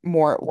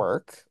more at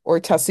work or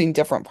testing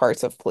different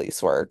parts of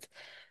police work.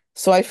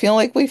 So I feel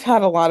like we've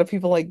had a lot of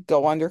people like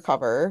go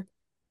undercover.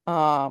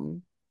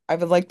 Um, I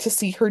would like to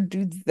see her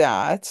do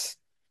that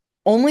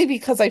only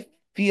because I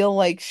feel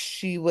like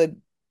she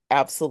would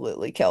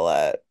absolutely kill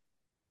it.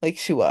 Like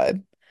she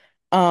would.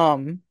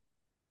 Um,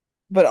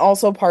 but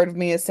also part of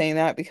me is saying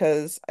that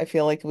because I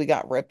feel like we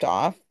got ripped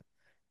off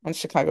on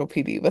Chicago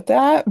PD with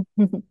that.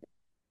 Yeah.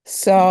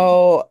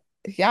 So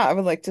yeah, I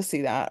would like to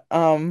see that.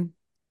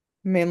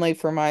 Mainly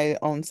for my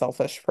own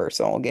selfish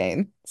personal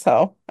gain.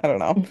 So I don't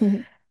know.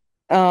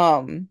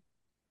 Um,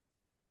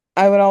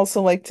 I would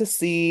also like to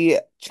see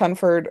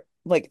Chenford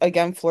like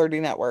again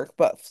flirting at work,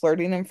 but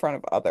flirting in front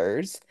of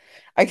others.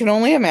 I can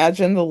only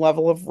imagine the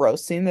level of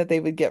roasting that they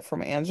would get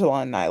from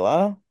Angela and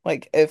Nyla,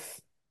 like if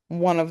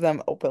one of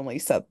them openly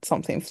said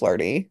something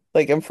flirty,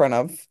 like in front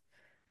of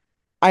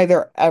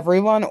either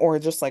everyone or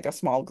just like a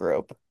small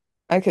group.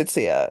 I could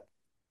see it.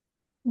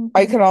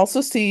 I Mhm. could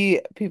also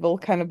see people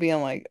kind of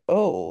being like,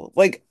 oh,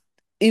 like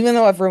even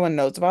though everyone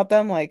knows about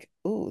them, like,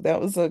 ooh, that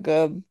was a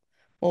good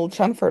little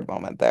Chenford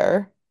moment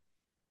there.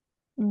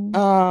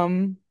 Mhm.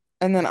 Um,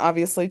 and then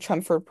obviously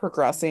Chenford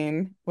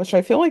progressing, which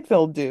I feel like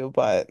they'll do,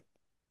 but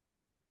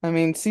I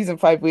mean, season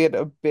 5 we had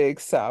a big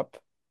step.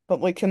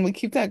 But like, can we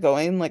keep that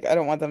going? Like, I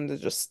don't want them to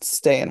just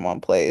stay in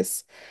one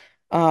place.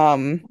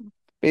 Um,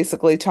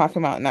 basically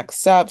talking about next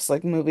steps,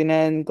 like moving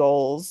in,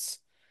 goals,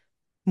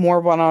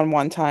 more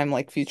one-on-one time,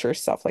 like future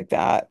stuff like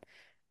that.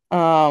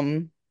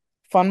 Um,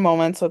 fun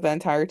moments with the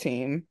entire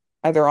team,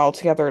 either all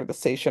together at the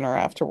station or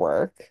after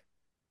work,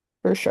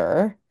 for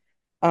sure.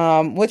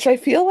 Which I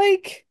feel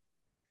like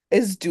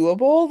is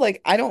doable.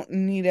 Like I don't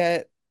need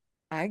it.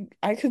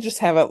 I could just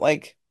have it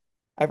like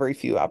every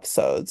few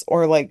episodes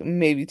or like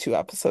maybe 2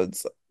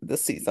 episodes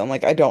this season.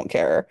 Like I don't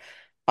care.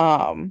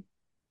 Um,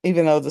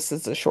 even though this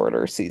is a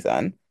shorter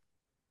season.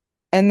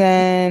 And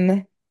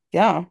then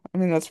yeah, I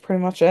mean that's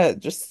pretty much it.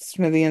 Just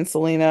Smithy and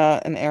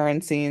Selena and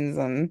Aaron scenes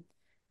and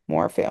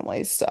more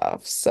family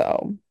stuff.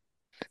 So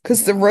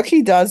because the Yeah.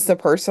 rookie does the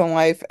personal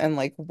life and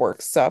like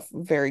work stuff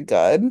very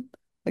good.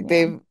 Like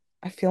Yeah.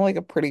 I feel like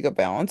a pretty good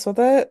balance with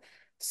it.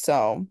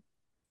 So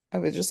I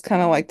would just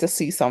kind of Yeah. like to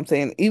see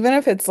something, even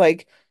if it's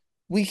like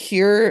we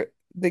hear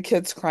the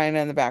kids crying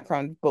in the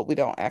background, but we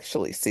don't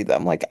actually see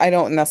them. Like, I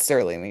don't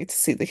necessarily need to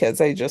see the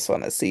kids. I just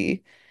want to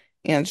see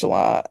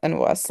Angela and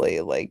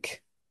Wesley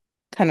like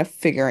kind of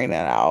figuring it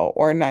out,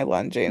 or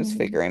Nyla and James Mhm.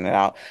 figuring it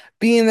out.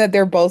 Being that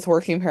they're both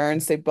working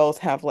parents, they both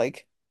have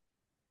like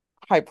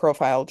high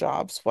profile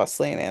jobs,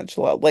 Wesley and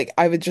Angela. Like,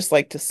 I would just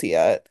like to see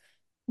it.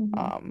 Mhm.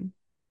 Um,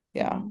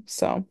 yeah, Yeah.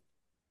 so.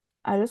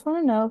 I just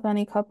want to know if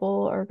any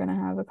couple are gonna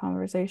have a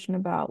conversation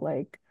about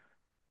like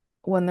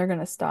when they're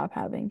gonna stop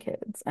having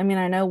kids. I mean,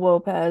 I know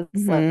Lopez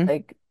Mhm.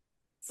 like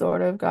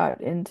sort of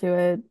got into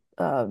it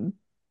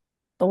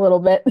a little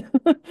bit.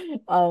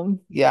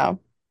 Um, Yeah,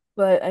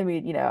 but I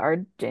mean, our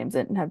James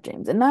and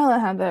Nyla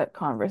had that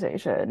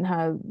conversation.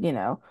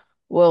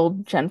 Will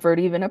Chenford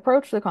even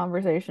approach the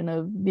conversation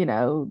of,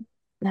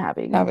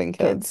 having having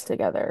kids kids.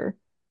 together?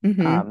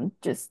 Hmm.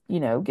 Just,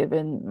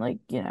 given like,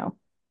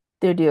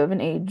 they do have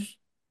an age,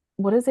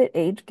 what is it?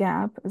 Age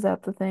gap? Is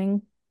that the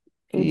thing?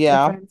 Age Yeah.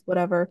 difference,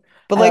 whatever.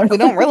 But I like we don't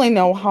don't know. really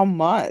know how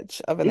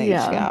much of an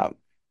age Yeah. gap.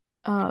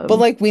 But Um,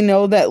 like we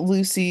know that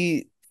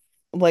Lucy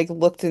like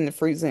looked into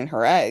freezing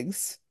her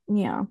eggs.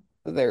 yeah.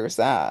 There's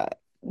that.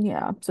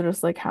 Yeah. So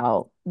just like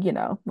how,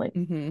 like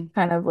Hmm.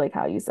 kind of like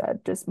how you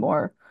said, just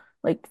more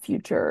like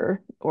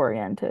future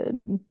oriented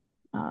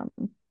um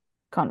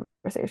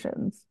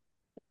conversations.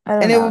 I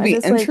don't And it know. would I be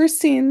just like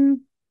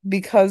interesting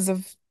because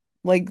of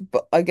like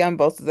again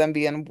both of them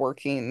being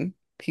working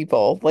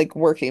people, like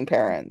working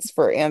parents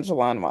for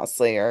Angela and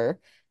Wesley or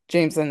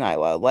James and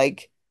Nyla.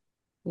 Like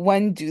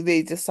when do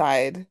they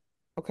decide,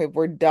 okay,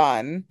 we're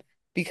done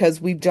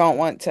because we don't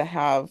want to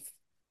have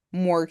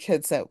more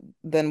kids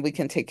than we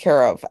can take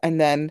care of. And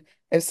then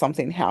if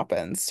something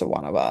happens to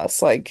one of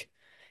us, like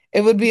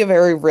it would be a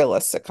very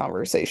realistic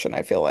conversation,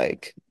 I feel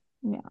like.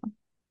 Yeah.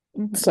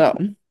 Hmm. So,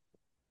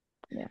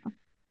 Yeah. I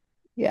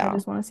yeah.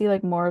 just want to see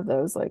like more of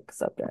those like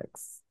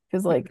subjects.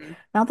 Because like Mhm.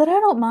 not that I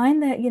don't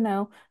mind that,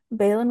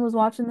 Balin was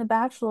watching The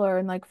Bachelor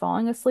and like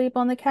falling asleep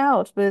on the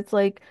couch, but it's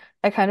like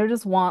I kind of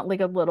just want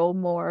like a little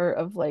more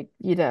of like,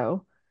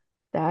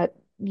 that,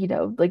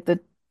 like the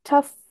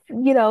tough,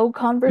 Mhm.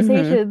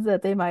 conversations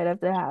that they might have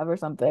to have or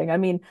something. I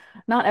mean,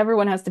 not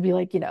everyone has to be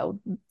like,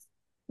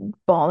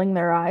 bawling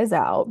their eyes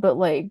out, but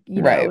like,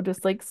 Right.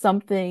 just like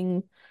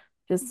something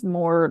just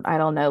more, I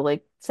don't know,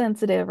 like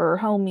sensitive or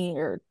homey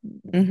or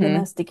Mhm.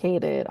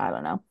 domesticated. I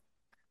don't know.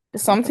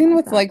 Just something Something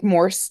like with that. like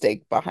more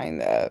stake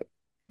behind it,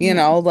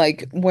 Yeah.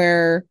 like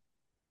where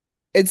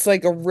it's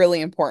like a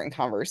really important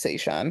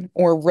conversation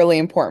or a really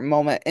important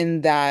moment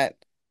in that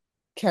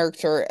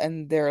character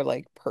and their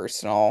like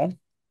personal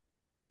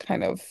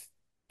kind of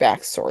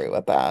backstory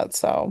with that.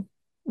 So,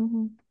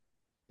 Hmm.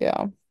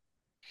 yeah.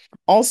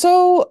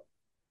 Also,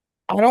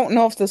 I don't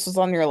know if this was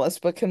on your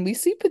list, but can we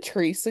see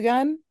Patrice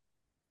again?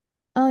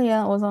 Oh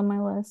yeah, it was on my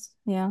list.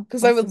 Yeah,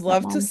 Because I that's the would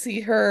love to stepmom.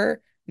 see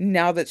her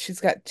now that she's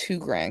got two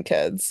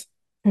grandkids.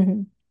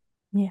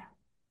 Yeah,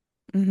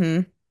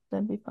 Hmm.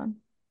 that'd be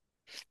fun.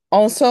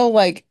 Also,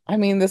 like, I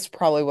mean, this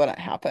probably wouldn't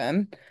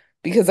happen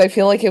because I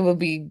feel like it would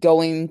be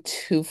going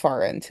too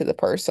far into the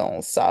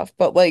personal stuff.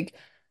 But like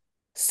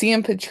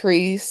seeing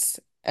Patrice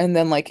and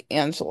then like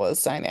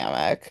Angela's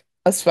dynamic,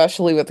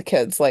 especially with the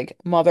kids, like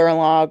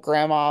mother-in-law,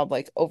 grandma,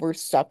 like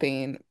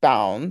overstepping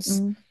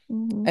bounds,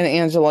 Mm-hmm. and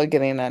Angela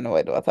getting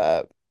annoyed with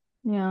it.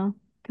 Yeah,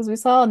 because we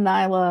saw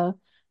Nyla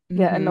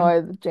get Hmm.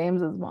 annoyed with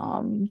James's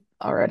mom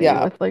already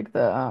Yeah. with like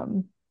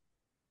the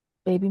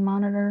baby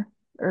monitor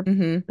or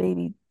Hmm.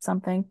 baby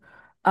something.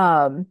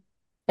 Um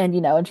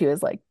and she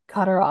was like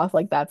cut her off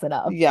like that's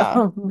enough.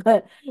 Yeah.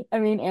 But I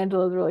mean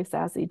Angela's really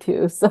sassy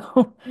too,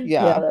 so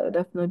yeah, Yeah. that would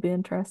definitely be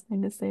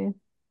interesting to see.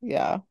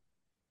 Yeah.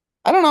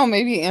 I don't know,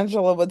 maybe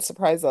Angela would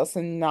surprise us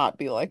and not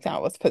be like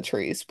that with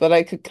Patrice, but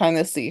I could kind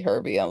of see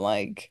her being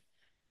like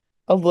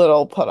a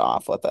little put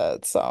off with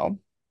it. So,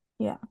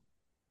 Yeah.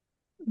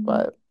 Mhm.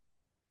 but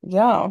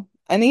yeah.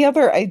 Any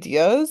other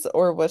ideas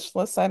or wish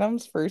list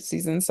items for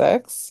season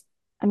 6?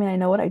 I mean, I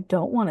know what I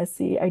don't want to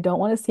see. I don't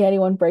want to see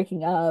anyone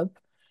breaking up.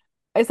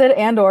 I said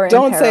Andor and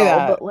Don't say Carol,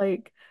 that. but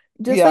like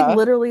just like Yeah.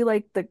 literally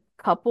like the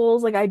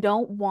couples, like I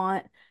don't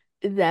want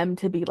them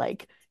to be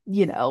like,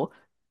 you know,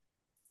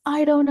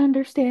 I don't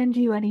understand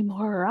you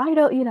anymore. I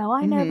don't,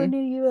 I never Hmm.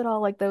 knew you at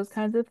all. Like those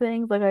kinds of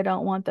things. Like I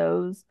don't want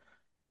those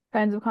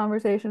kinds of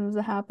conversations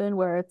to happen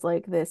where it's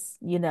like this,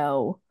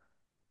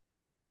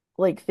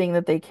 like thing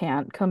that they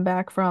can't come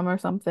back from or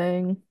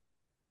something.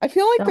 I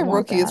feel like the Don't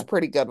want rookie is that.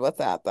 pretty good with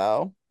that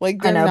though.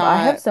 Like I they're know, but I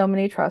have not, so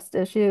many trust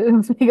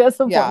issues because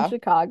of One yeah,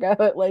 Chicago.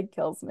 It like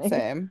kills me.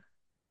 same.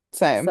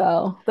 Same.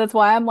 So that's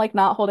why I'm like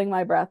not holding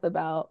my breath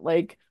about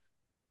like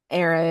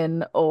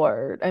Aaron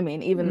or I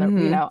mean even the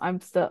Hmm.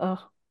 I'm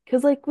still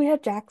because like we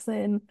had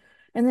Jackson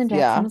and then Jackson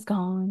Yeah. was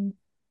gone.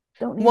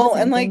 Don't need the Well,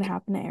 and same thing to like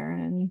happen to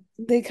Aaron.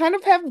 they kind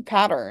of have a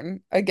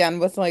pattern again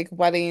with like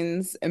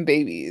weddings and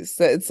babies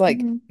that it's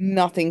like Hmm.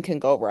 nothing can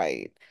go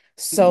right.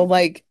 So Yeah.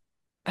 like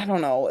I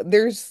don't know,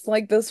 there's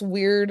like this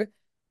weird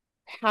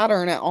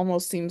pattern it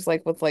almost seems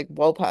like with like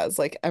Lopez,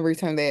 like every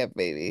time they have a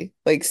baby,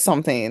 like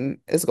something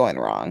is going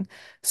wrong.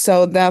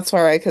 So that's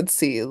where I could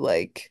see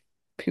like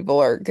people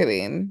are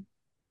getting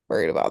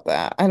worried about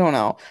that. I don't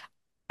know.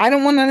 I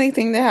don't want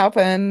anything to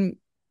happen,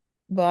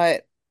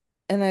 but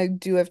and I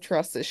do have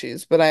trust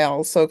issues, but I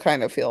also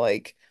kind of feel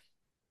like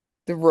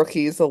the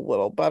rookie's a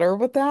little better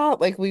with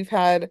that. Like we've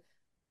had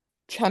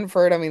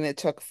Chenford, I mean, it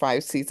took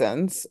 5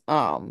 seasons.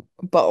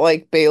 But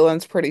like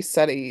Balin's pretty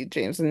steady,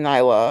 James and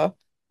Nyla,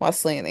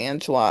 Wesley and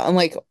Angela. And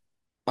like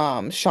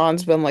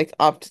Sean's been like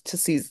up to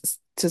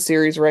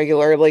series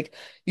regular. Like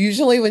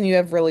usually when you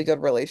have really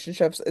good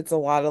relationships, it's a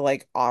lot of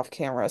like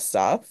off-camera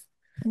stuff.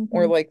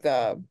 Or Hmm. like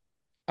the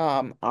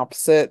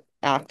opposite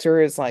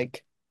actor is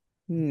like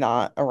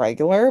not a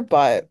regular,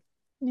 but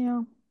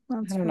Yeah, I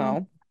that's don't fair.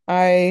 know.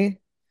 I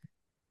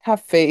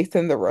have faith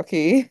in the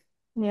rookie.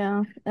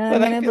 Yeah. And I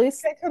But mean I at feel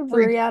least like I could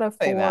three regret out of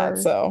saying that. four.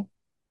 So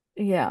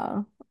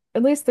Yeah.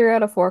 At least three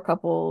out of four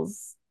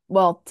couples.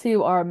 Well,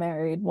 two are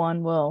married.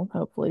 One will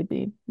hopefully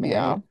be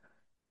yeah. married.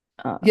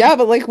 Um, Yeah,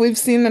 but like we've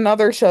seen in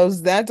other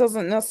shows, that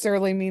doesn't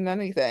necessarily mean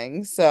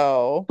anything.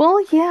 So well,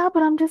 yeah,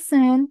 but I'm just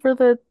saying for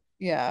the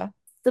yeah.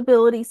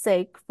 stability's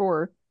sake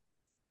for,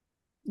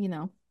 you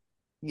know,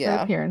 for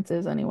Yeah.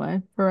 appearances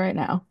anyway, for right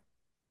now.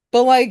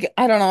 But like,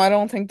 I don't know, I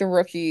don't think the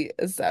rookie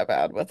is that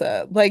bad with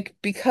it. Like,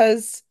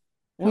 because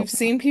we've Hope not.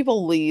 seen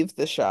people leave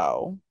the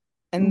show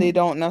and they Mhm.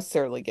 don't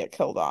necessarily get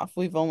killed off.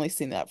 We've only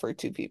seen that for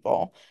two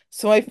people.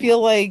 So I Yeah.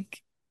 feel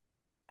like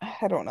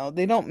I don't know.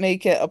 They don't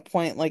make it a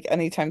point like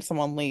anytime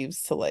someone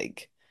leaves to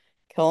like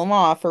kill them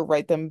off or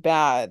write them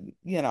bad.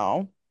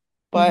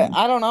 But Hmm.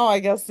 I don't know. I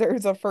guess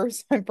there's a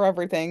first time for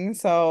everything.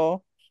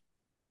 So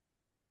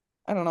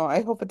I don't know.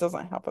 I hope it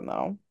doesn't happen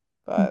though.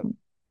 But Mhm.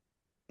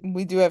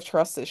 we do have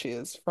trust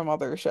issues from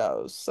other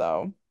shows,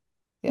 so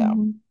yeah.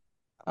 Mhm.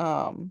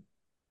 Um,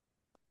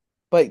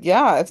 but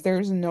yeah, if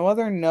there's no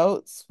other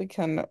notes, we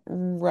can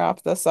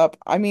wrap this up.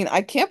 I mean,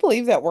 I can't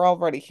believe that we're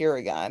already here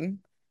again.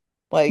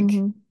 Like,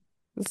 Mhm.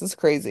 this is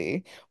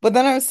crazy. But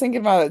then I was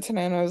thinking about it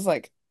today and I was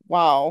like,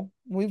 wow,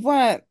 we've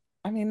went,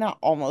 I mean, not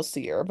almost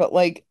a year, but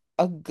like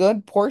a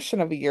good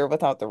portion of a year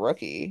without the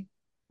rookie.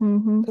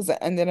 Mhm. Because it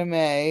ended in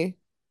May.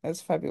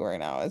 It's February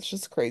now. It's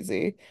just crazy.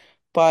 Yep.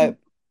 But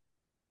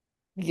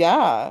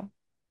yeah.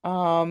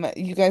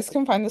 You guys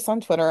can find us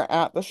on Twitter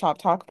at the Shop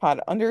Talk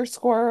Pod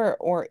underscore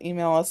or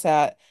email us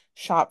at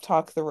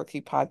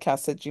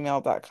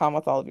shoptalktherookiepodcast@gmail.com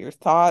with all of your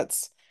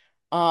thoughts.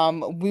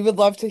 We would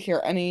love to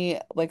hear any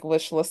like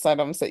wish list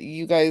items that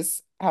you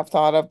guys have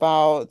thought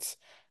about.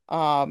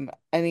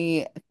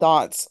 Any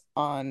thoughts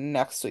on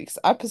next week's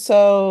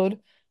episode.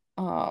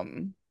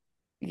 Um,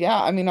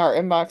 yeah, I mean our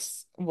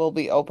inbox will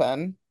be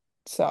open.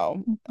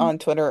 So Mhm. on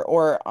Twitter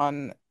or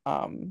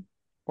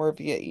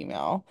via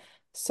email.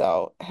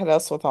 So hit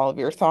us with all of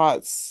your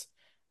thoughts.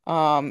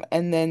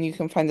 And then you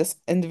can find us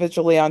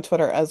individually on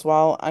Twitter as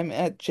well. I'm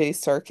at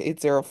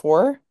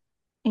jsark804.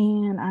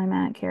 And I'm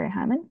at Carrie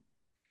Hyman.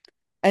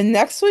 And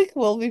next week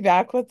we'll be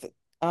back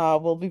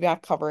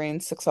covering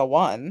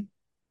 601,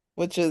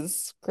 which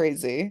is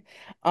crazy.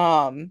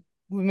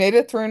 We made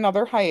it through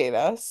another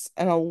hiatus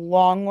and a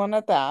long one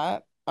at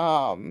that.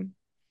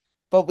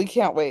 But we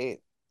can't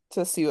wait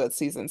to see what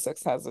season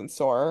 6 has in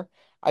store.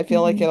 I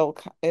feel like Mhm.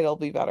 it'll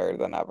be better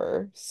than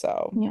ever.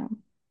 So Yeah.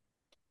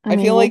 I I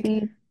mean, feel we'll like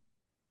be,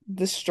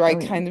 the oh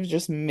strike yeah. kind of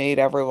just made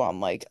everyone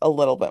like a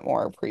little bit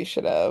more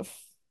appreciative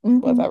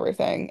with Hmm.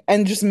 everything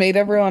and just made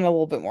everyone a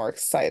little bit more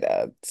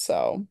excited.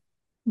 So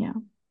Yeah.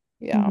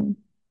 yeah. Hmm.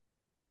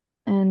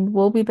 And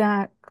we'll be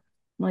back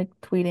like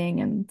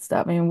tweeting and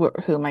stuff. I mean,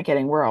 who am I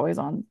kidding? We're always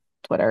on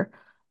Twitter.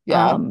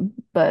 Yeah,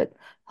 But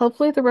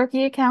hopefully the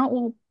rookie account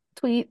will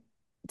tweet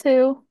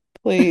too.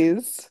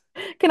 please.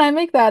 Can I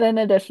make that an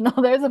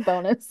additional? There's a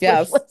bonus wish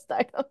Yes. list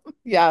item.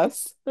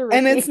 Yes. The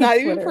And it's rookie not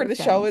even Twitter for the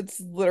show, account. it's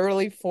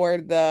literally for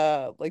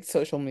the like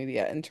social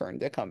media intern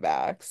to come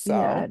back.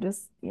 Yeah, So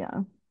just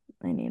yeah,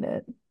 I need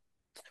it.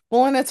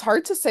 well, and it's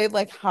hard to say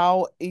like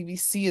how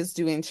ABC is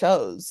doing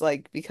shows,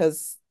 like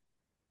because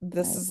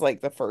this Right. is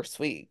like the first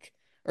week,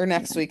 or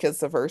next Yeah. week is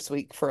the first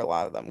week for a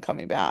lot of them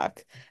coming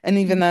back. And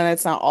even Mhm. then,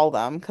 it's not all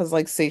them because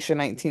like Station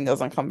 19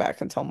 doesn't come back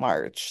until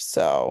March.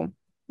 So,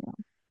 Yeah.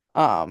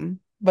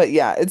 but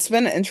yeah, it's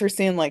been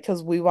interesting, like,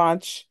 because we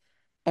watch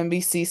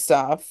NBC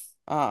stuff.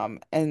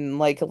 And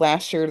like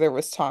last year there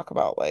was talk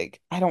about like,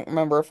 I don't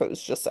remember if it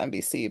was just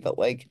NBC, but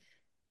like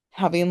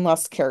having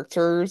less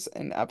characters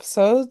in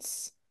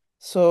episodes.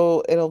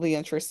 So it'll be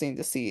interesting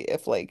to see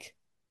if like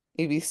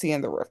ABC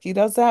and The Rookie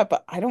does that,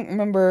 but I don't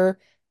remember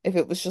if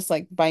it was just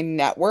like by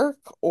network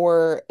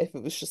or if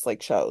it was just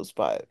like shows,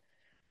 but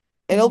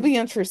it'll Mhm. be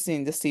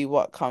interesting to see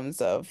what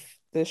comes of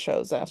the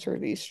shows after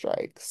these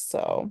strikes.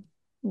 So,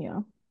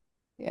 Yeah,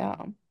 yeah.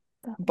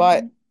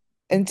 But definitely.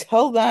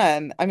 until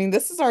then, I mean,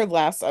 this is our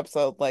last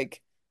episode,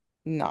 like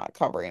not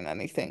covering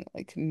anything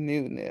like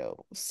new.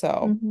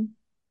 So, Hmm.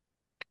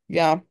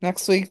 yeah,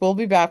 next week we'll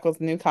be back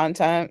with new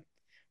content.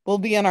 We'll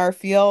be in our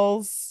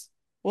feels.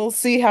 We'll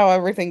see how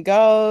everything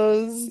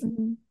goes.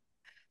 Hmm.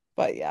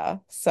 But yeah,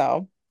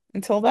 so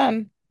until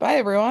then, bye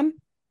everyone.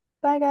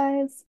 Bye,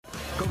 guys.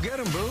 Go get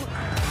him,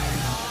 boo.